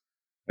whatnot.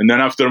 And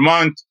then after a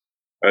month,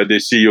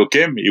 the CEO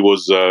came. He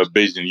was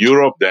based in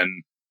Europe.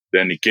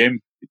 Then he came.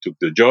 He took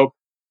the job.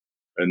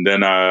 And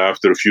then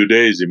after a few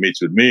days, he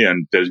meets with me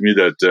and tells me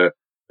that,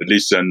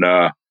 listen,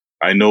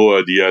 I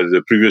know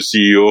the previous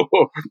CEO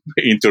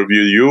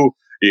interviewed you.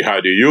 He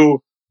hired you.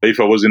 If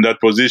I was in that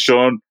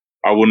position,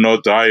 I would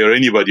not hire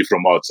anybody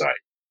from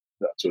outside.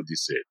 That's what he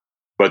said.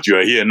 But you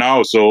are here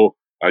now, so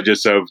I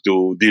just have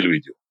to deal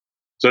with you.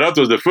 So that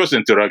was the first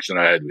interaction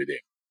I had with him.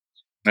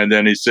 And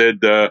then he said,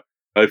 if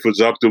it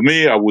was up to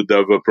me, I would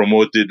have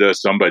promoted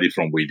somebody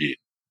from within.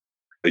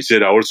 He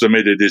said, I also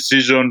made a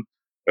decision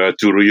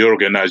to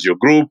reorganize your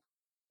group.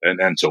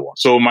 and so on.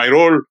 So my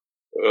role,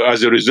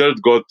 as a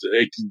result, got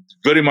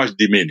very much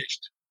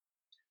diminished.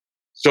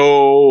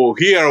 So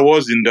here I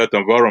was in that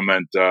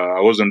environment.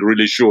 I wasn't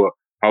really sure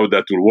how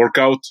that will work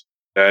out.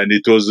 And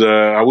it was,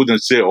 I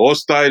wouldn't say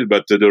hostile,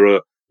 but there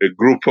were a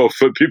group of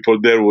people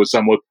there who were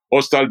somewhat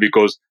hostile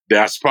because they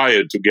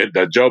aspired to get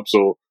that job.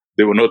 So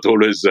they were not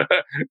always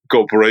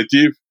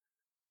cooperative.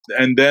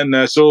 And then,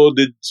 so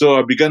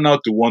I began now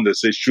to wonder,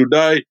 say, should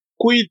I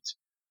quit?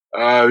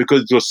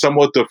 Because it was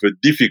somewhat of a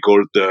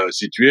difficult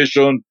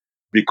situation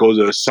because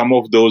some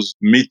of those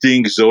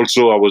meetings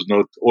also I was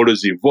not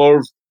always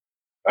involved.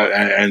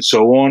 And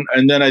so on.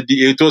 And then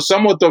it was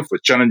somewhat of a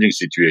challenging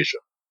situation.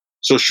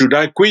 So should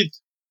I quit?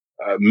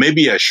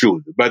 Maybe I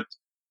should, but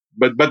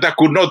I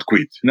could not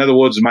quit. In other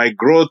words, my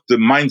growth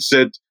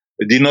mindset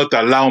did not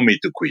allow me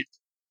to quit.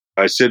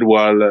 I said,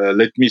 well,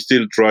 let me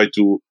still try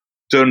to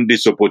turn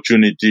this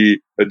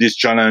opportunity, this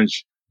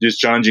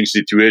challenging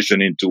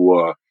situation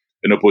into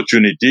an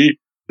opportunity.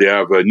 They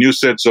have new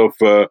sets of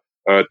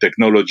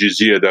technologies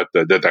here that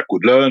I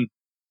could learn.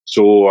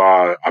 So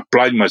I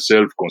applied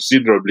myself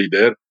considerably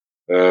there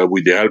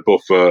with the help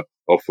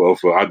of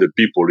other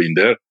people in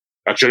there.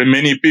 Actually,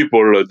 many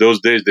people those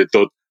days they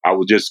thought I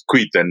would just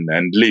quit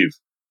and leave,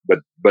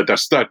 but I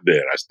stuck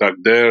there.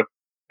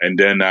 And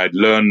then I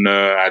learned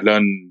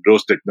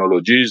those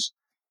technologies.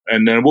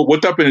 And then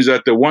what happened is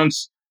that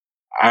once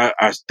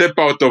I step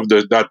out of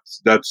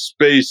that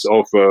space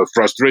of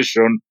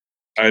frustration,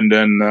 and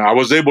then I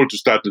was able to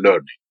start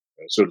learning.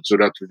 So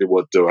that's really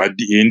what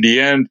in the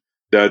end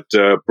that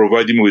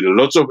provided me with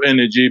lots of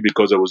energy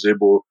because I was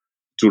able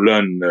to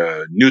learn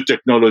new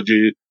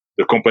technology.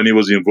 The company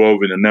was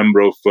involved in a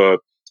number of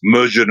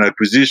merger and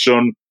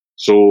acquisition.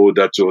 So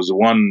that was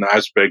one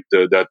aspect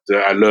that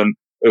I learned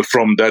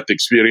from that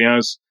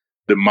experience.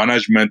 The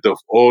management of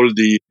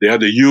they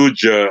had a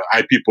huge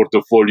IP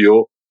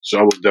portfolio. So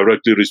I was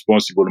directly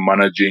responsible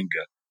managing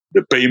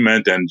the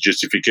payment and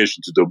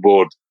justification to the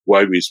board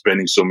why we're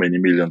spending so many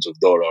millions of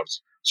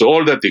dollars. So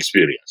all that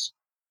experience.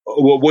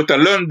 What I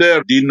learned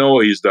there, Dino,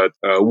 is that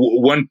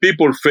when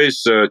people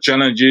face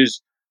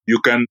challenges, you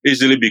can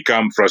easily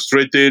become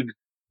frustrated.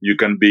 You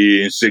can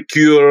be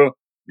insecure.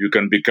 You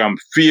can become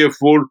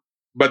fearful.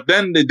 But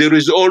then there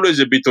is always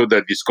a bit of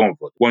that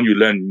discomfort when you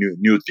learn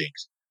new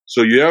things.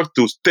 So you have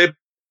to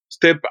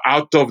step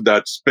out of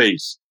that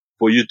space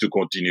for you to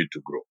continue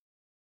to grow.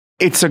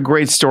 It's a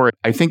great story.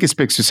 I think it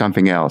speaks to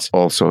something else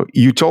also.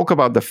 You talk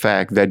about the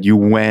fact that you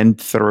went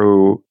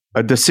through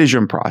a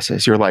decision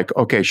process. You're like,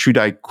 okay, should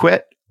I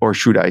quit or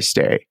should I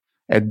stay?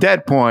 At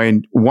that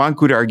point, one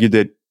could argue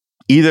that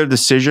either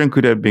decision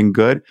could have been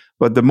good,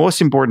 but the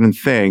most important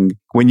thing,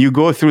 when you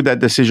go through that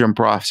decision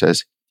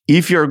process,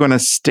 if you're going to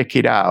stick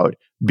it out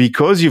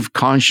because you've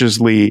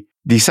consciously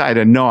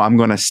decided, no, I'm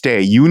going to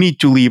stay, you need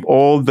to leave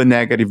all the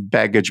negative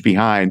baggage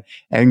behind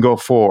and go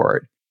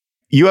forward.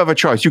 You have a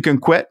choice. You can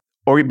quit,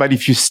 but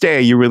if you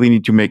stay, you really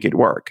need to make it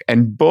work.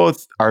 And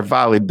both are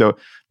valid.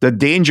 The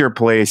danger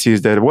place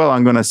is that, well,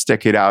 I'm going to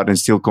stick it out and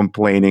still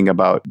complaining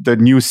about the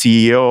new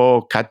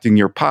CEO cutting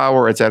your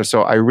power, et cetera.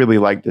 So I really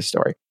like this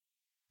story.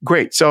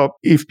 Great. So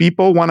if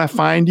people want to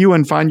find you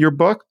and find your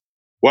book?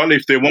 Well,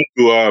 if they want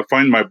to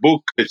find my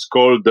book, it's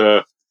called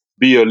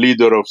Be a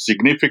Leader of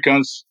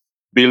Significance,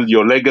 Build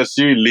Your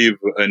Legacy, Leave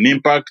an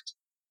Impact.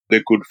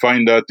 They could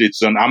find that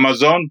it's on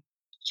Amazon.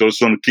 It's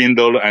also on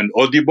Kindle and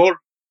Audible.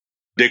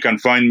 They can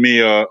find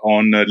me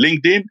on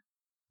LinkedIn,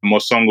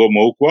 Mosongo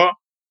Moukwa.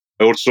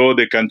 Also,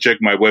 they can check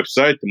my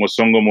website,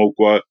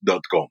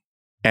 mosongomoukwa.com.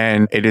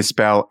 And it is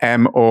spelled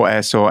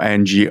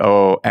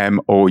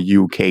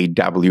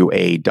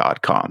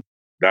MOSONGOMOUKWA.com.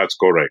 That's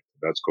correct.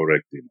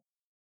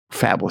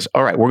 Fabulous.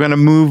 All right. We're going to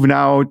move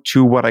now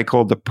to what I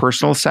call the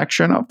personal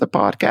section of the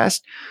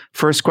podcast.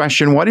 First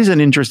question, what is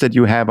an interest that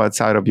you have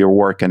outside of your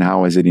work and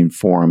how has it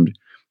informed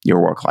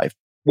your work life?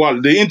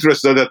 Well, the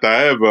interest that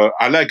I have,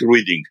 I like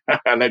reading.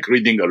 I like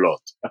reading a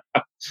lot.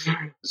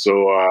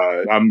 So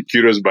I'm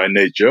curious by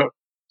nature.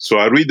 So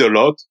I read a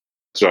lot.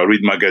 So I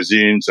read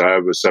magazines. I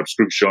have a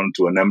subscription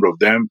to a number of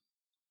them.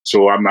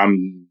 So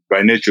I'm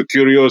by nature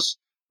curious.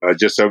 I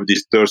just have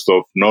this thirst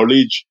of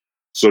knowledge.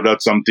 So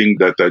that's something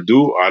that I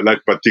do. I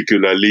like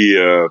particularly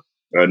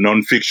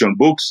non-fiction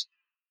books.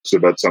 So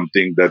that's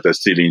something that I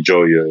still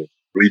enjoy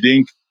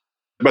reading.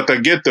 But I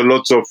get a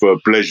lot of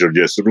pleasure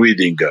just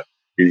reading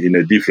in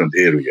a different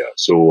area.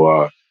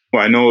 So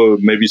I know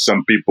maybe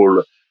some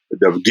people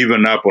have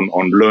given up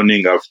on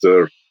learning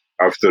after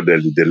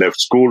they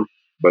left school.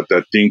 But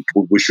I think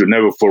we should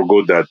never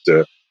forgo that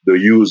the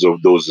use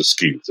of those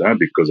skills,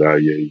 because I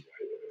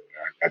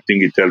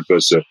think it helps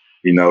us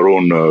in our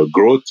own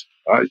growth.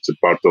 It's a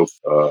part of,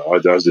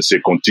 as they say,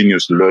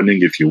 continuous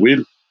learning, if you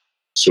will.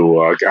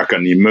 So I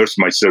can immerse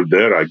myself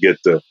there. I get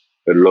a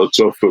lot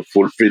of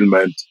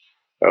fulfillment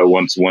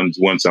once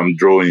I'm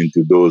drawn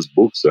into those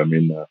books. I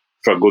mean,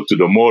 if I go to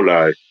the mall,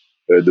 there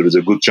is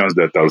a good chance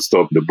that I'll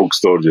stop the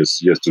bookstore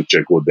just to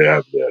check what they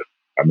have there.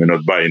 I may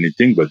not buy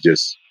anything, but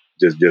just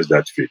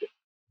that feeling.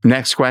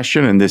 Next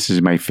question, and this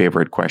is my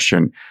favorite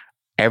question.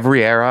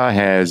 Every era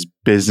has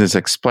business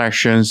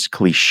expressions,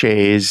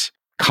 cliches,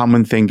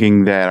 common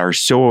thinking that are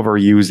so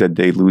overused that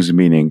they lose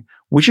meaning?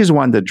 Which is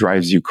one that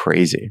drives you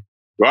crazy?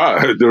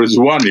 Well, there is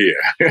one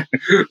here.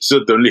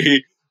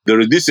 Certainly, there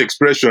is this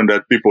expression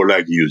that people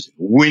like using: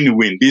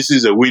 win-win. This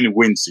is a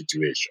win-win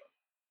situation.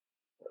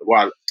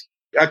 Well,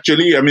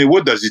 actually, I mean,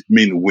 what does it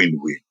mean,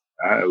 win-win?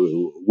 Uh,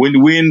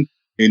 Win-win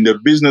in the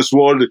business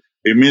world,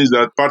 it means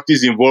that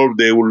parties involved,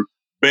 they will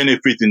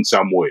benefit in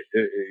some way.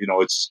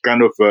 It's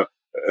kind of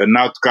an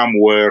outcome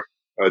where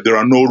there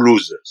are no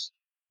losers.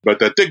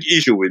 But I take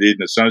issue with it in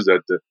the sense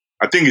that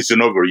I think it's an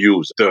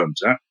overused term.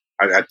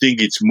 I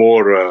think it's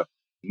more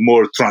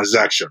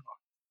transactional.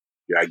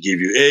 I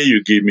give you A,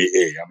 you give me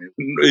A. I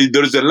mean,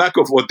 there is a lack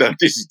of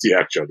authenticity,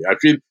 actually. I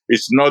feel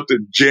it's not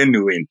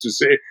genuine to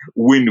say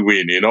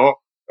win-win,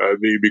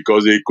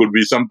 because it could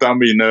be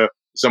sometimes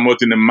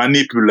somewhat in a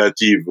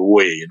manipulative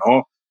way,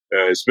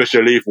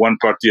 especially if one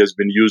party has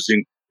been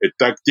using a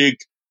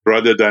tactic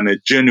rather than a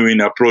genuine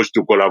approach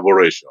to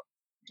collaboration.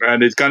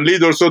 And it can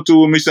lead also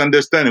to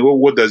misunderstanding. Well,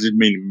 what does it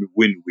mean,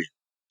 win-win?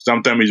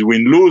 Sometimes it's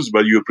win-lose,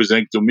 but you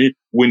present to me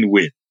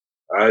win-win.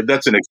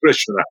 That's an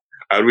expression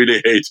I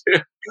really hate.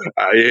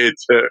 I hate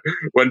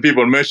when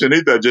people mention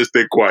it, I just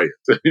stay quiet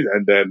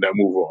and then I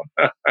move on.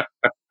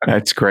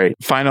 That's great.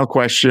 Final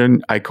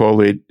question. I call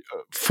it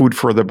food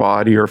for the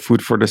body or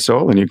food for the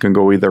soul. And you can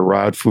go either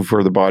route, food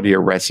for the body, a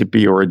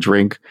recipe or a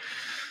drink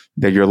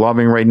that you're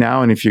loving right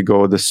now. And if you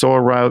go the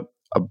soul route,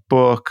 a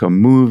book, a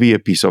movie, a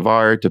piece of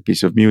art, a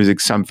piece of music,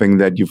 something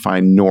that you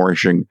find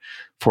nourishing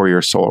for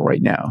your soul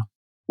right now.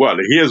 Well,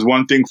 here's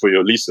one thing for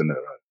your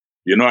listener.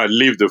 I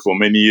lived for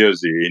many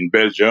years in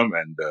Belgium,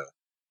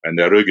 and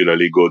I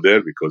regularly go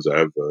there because I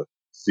have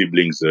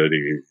siblings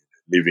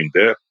living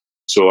there.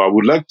 So I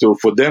would like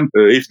for them,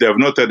 if they have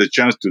not had a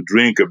chance to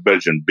drink a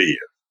Belgian beer.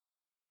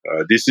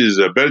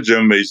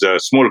 Belgium is a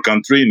small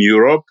country in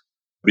Europe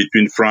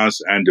between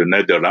France and the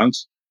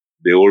Netherlands.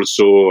 They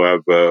also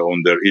have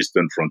on their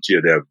eastern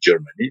frontier, they have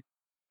Germany.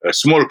 A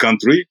small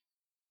country,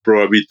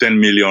 probably 10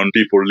 million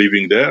people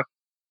living there.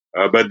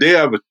 But they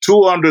have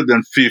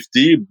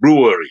 250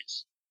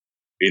 breweries,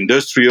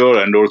 industrial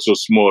and also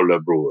smaller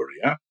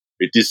brewery.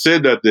 It is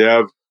said that they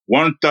have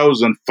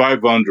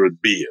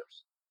 1,500 beers.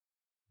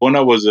 When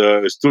I was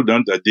a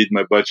student, I did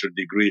my bachelor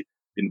degree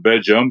in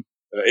Belgium.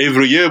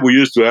 Every year we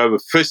used to have a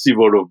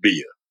festival of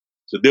beer.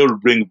 So they will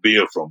bring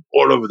beer from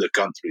all over the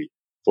country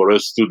for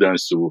us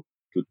students to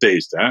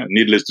taste.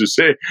 Needless to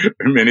say,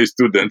 many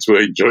students were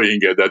enjoying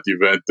that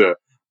event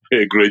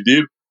a great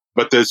deal.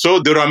 But so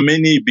there are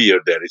many beer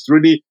there. It's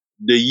really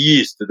the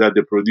yeast that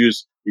they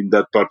produce in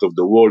that part of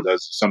the world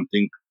as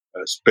something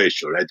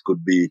special. It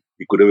could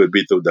have a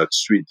bit of that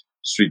sweet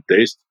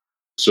taste.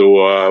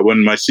 So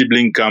when my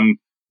sibling come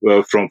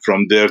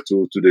from there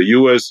to the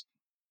US,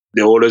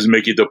 they always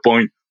make it a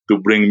point to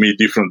bring me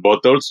different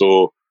bottles.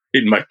 So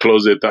in my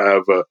closet,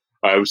 I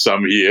have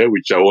some here,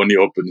 which I only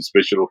open in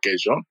special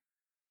occasion.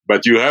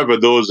 But you have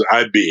those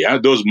IB,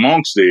 those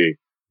monks, they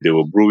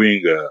were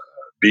brewing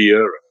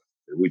beer,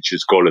 which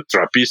is called a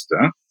Trappist,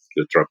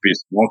 the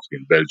Trappist monks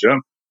in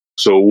Belgium.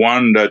 So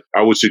one that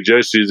I would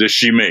suggest is a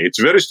Chimay. It's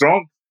very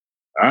strong.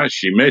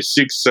 Chimay,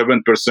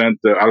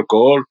 6-7%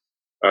 alcohol.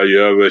 You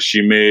have a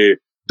Chimay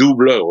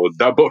double or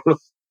double,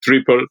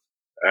 triple.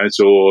 And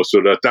so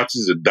that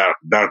is a dark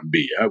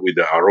beer with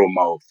the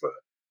aroma of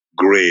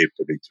grape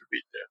a little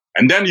bit there.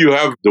 And then you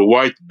have the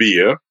white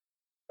beer.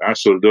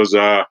 So those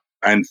are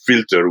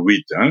unfiltered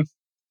wheat.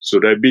 So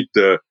they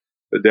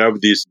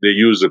have this, they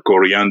use the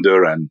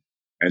coriander and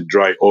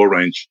dry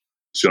orange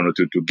to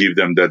give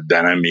them that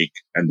dynamic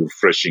and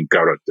refreshing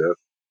character.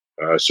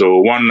 So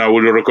one I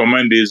would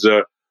recommend is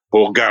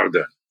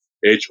Hoegaarden.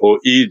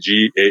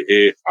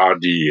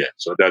 Hoegaarden.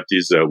 So that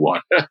is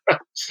one.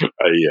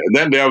 And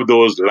then they have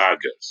those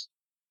lagers,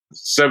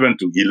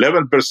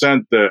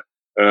 7-11%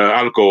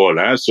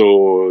 alcohol.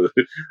 So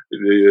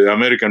the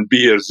American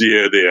beers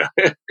here, they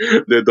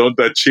don't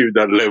achieve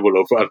that level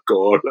of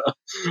alcohol.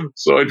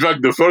 So in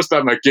fact, the first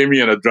time I came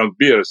here and I drank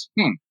beers,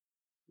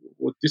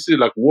 this is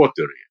like water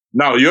here.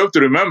 Now you have to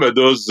remember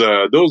those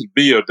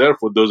beer there,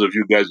 for those of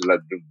you guys who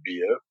like drink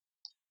beer.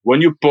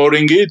 When you're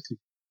pouring it,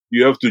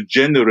 you have to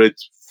generate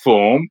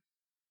foam,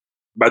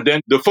 but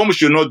then the foam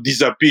should not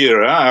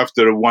disappear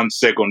after 1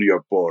 second you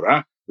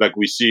pour, like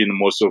we see in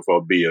most of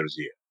our beers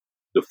here.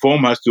 The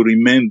foam has to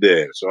remain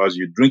there. So as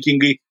you're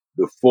drinking it,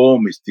 the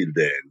foam is still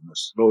there.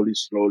 Slowly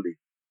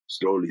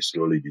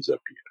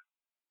disappear.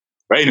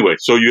 But anyway,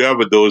 so you have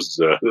those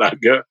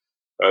lager.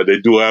 They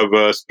do have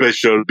a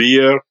special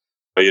beer,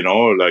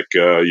 like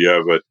you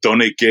have a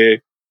tonic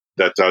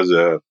that has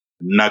a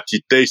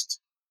nutty taste.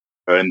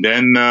 And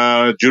then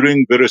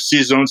during various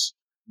seasons,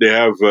 they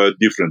have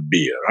different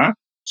beer.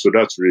 So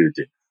that's really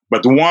it.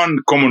 But one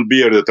common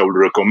beer that I would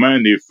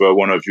recommend if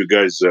one of you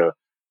guys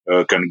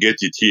can get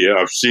it here,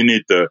 I've seen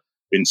it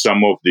in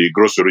some of the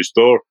grocery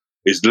store,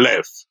 is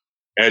Lef,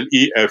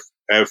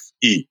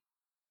 Leffe.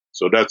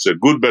 So that's a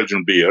good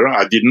Belgian beer.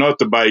 I did not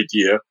buy it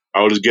here. I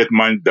always get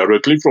mine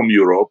directly from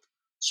Europe.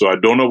 So I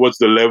don't know what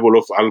the level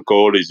of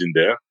alcohol is in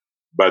there,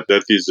 but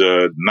that is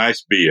a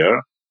nice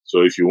beer.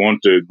 So if you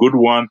want a good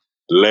one,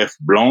 Lef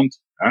Blonde,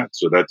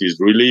 So that is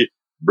really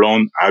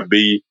blonde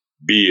Abbey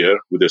beer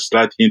with a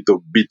slight hint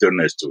of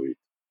bitterness to it.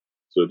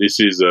 So this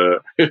is,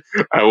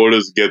 I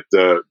always get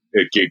a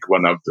kick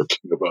when I'm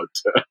talking about.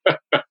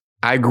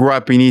 I grew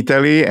up in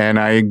Italy and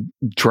I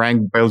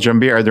drank Belgian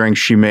beer. I drank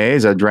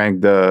Chimay. I drank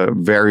the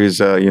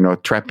various,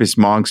 Trappist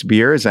monks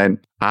beers. And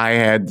I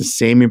had the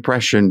same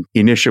impression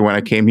initially when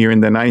I came here in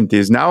the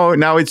 90s.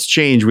 Now it's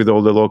changed with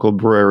all the local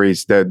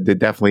breweries that they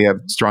definitely have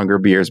stronger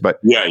beers.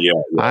 But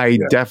I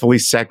definitely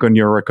second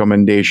your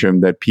recommendation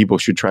that people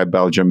should try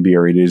Belgian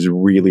beer. It is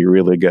really,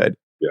 really good.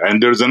 Yeah,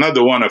 and there's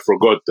another one I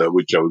forgot,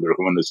 which I would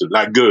recommend. It's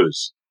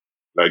Lagueuse.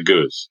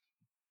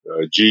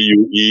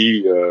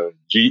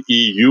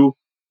 Geeu.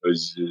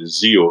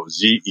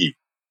 Z-E.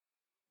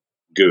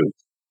 Good.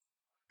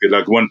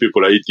 Like when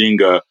people are eating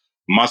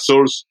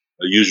mussels,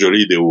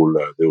 usually they will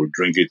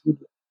drink it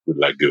with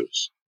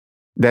Lagueuse.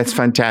 That's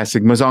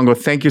fantastic. Mosongo,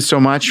 thank you so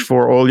much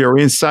for all your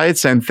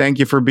insights and thank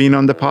you for being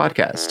on the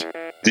podcast.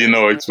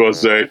 Dino, it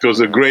was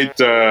a great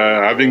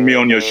having me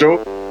on your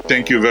show.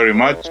 Thank you very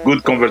much.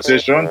 Good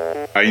conversation.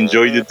 I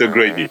enjoyed it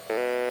greatly.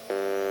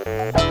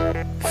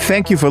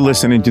 Thank you for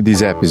listening to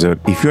this episode.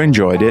 If you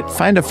enjoyed it,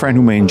 find a friend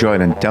who may enjoy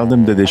it and tell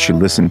them that they should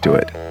listen to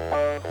it.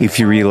 If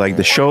you really like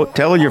the show,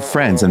 tell all your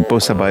friends and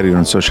post about it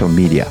on social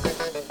media.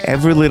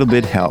 Every little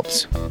bit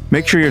helps.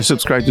 Make sure you're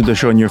subscribed to the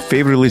show on your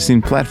favorite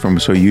listening platform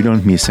so you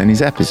don't miss any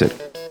episode.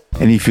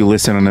 And if you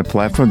listen on a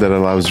platform that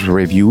allows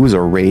reviews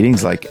or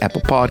ratings like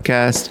Apple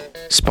Podcasts,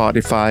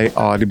 Spotify,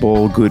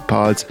 Audible, Good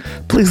Pods,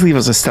 please leave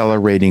us a stellar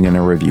rating and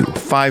a review.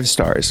 5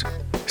 stars.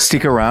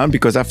 Stick around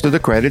because after the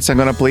credits, I'm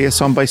going to play a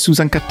song by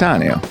Susan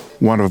Cattaneo,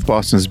 one of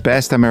Boston's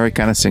best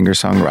Americana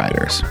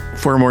singer-songwriters.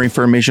 For more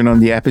information on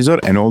the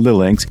episode and all the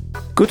links,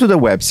 go to the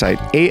website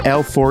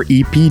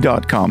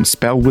al4ep.com,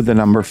 spelled with the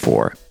number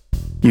 4.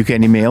 You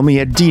can email me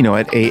at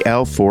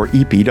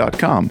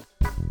dino@al4ep.com.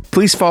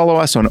 Please follow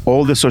us on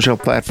all the social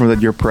platforms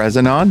that you're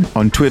present on.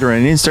 On Twitter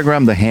and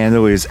Instagram, the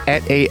handle is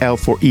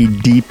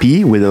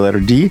 @al4edp with the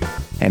letter D.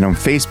 And on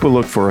Facebook,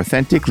 look for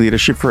Authentic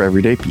Leadership for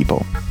Everyday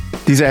People.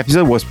 This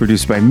episode was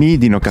produced by me,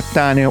 Dino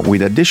Cattaneo,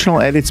 with additional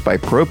edits by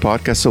Pro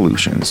Podcast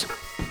Solutions.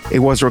 It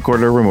was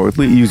recorded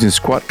remotely using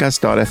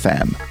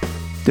Squadcast.fm.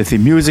 The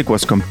theme music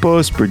was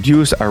composed,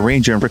 produced,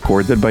 arranged, and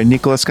recorded by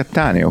Nicolas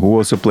Cattaneo, who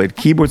also played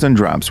keyboards and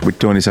drums with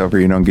Tony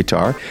Salverino on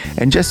guitar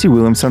and Jesse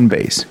Williams on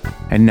bass.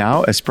 And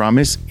now, as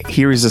promised,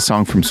 here is a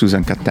song from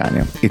Susan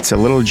Cattaneo. It's a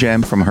little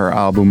gem from her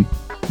album,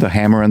 The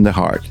Hammer and the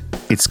Heart.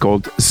 It's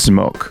called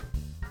Smoke.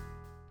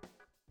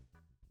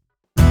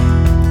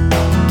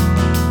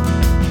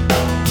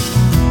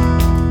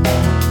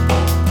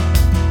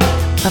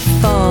 I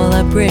fall,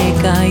 I break,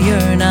 I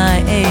yearn,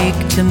 I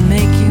ache to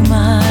make you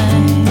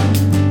mine.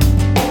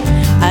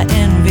 I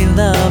envy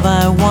love,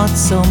 I want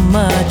so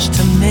much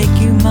to make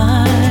you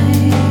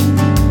mine.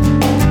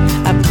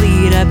 I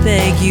plead, I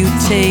beg, you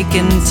take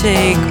and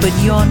take, but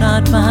you're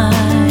not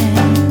mine.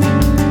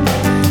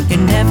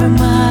 You're never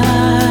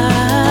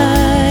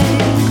mine.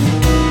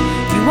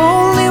 You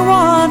only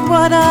want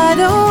what I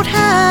don't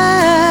have.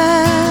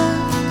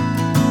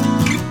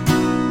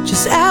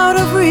 Just out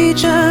of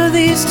reach of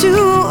these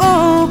two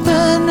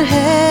open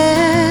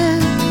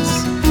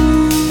hands.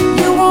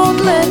 You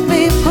won't let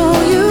me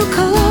pull you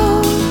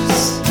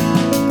close.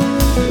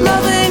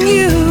 Loving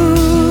you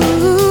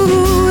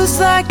is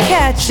like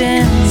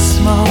catching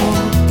smoke.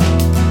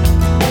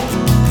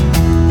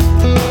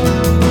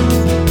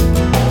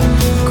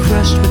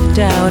 Crushed with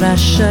doubt, I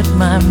shut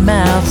my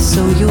mouth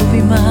so you'll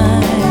be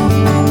mine.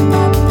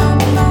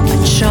 I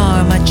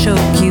charm, I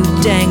choke, you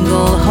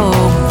dangle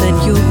hope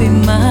that you'll be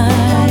mine.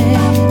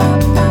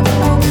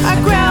 I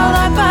growl,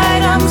 I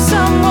bite, I'm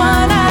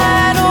someone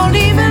I don't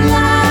even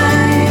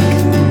like.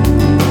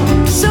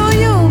 So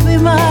you'll be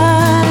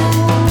mine.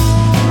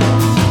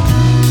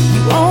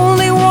 You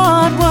only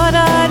want what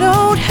I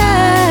don't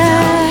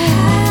have.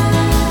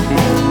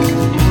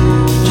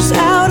 Just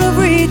out of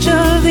reach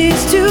of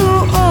these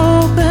two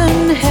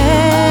open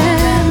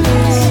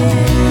hands.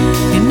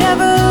 You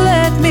never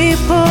let me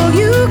pull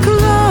you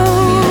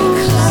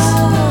close.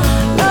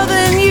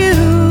 Loving you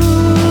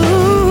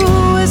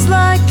is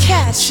like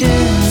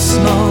catching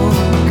smoke.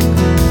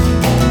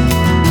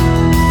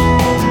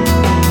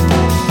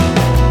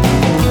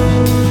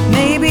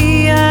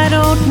 Maybe I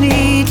don't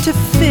need to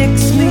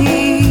fix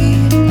me.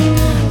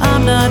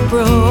 I'm not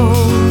broke.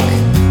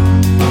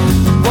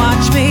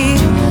 Watch me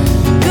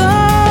go.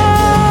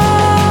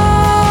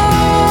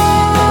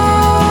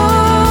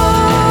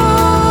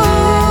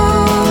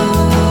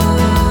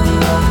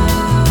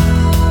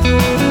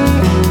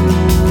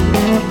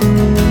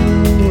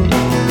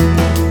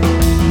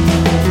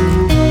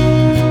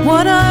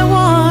 What I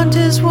want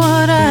is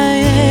what I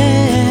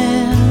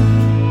am.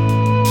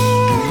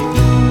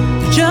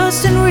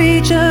 Just in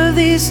reach of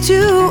these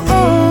two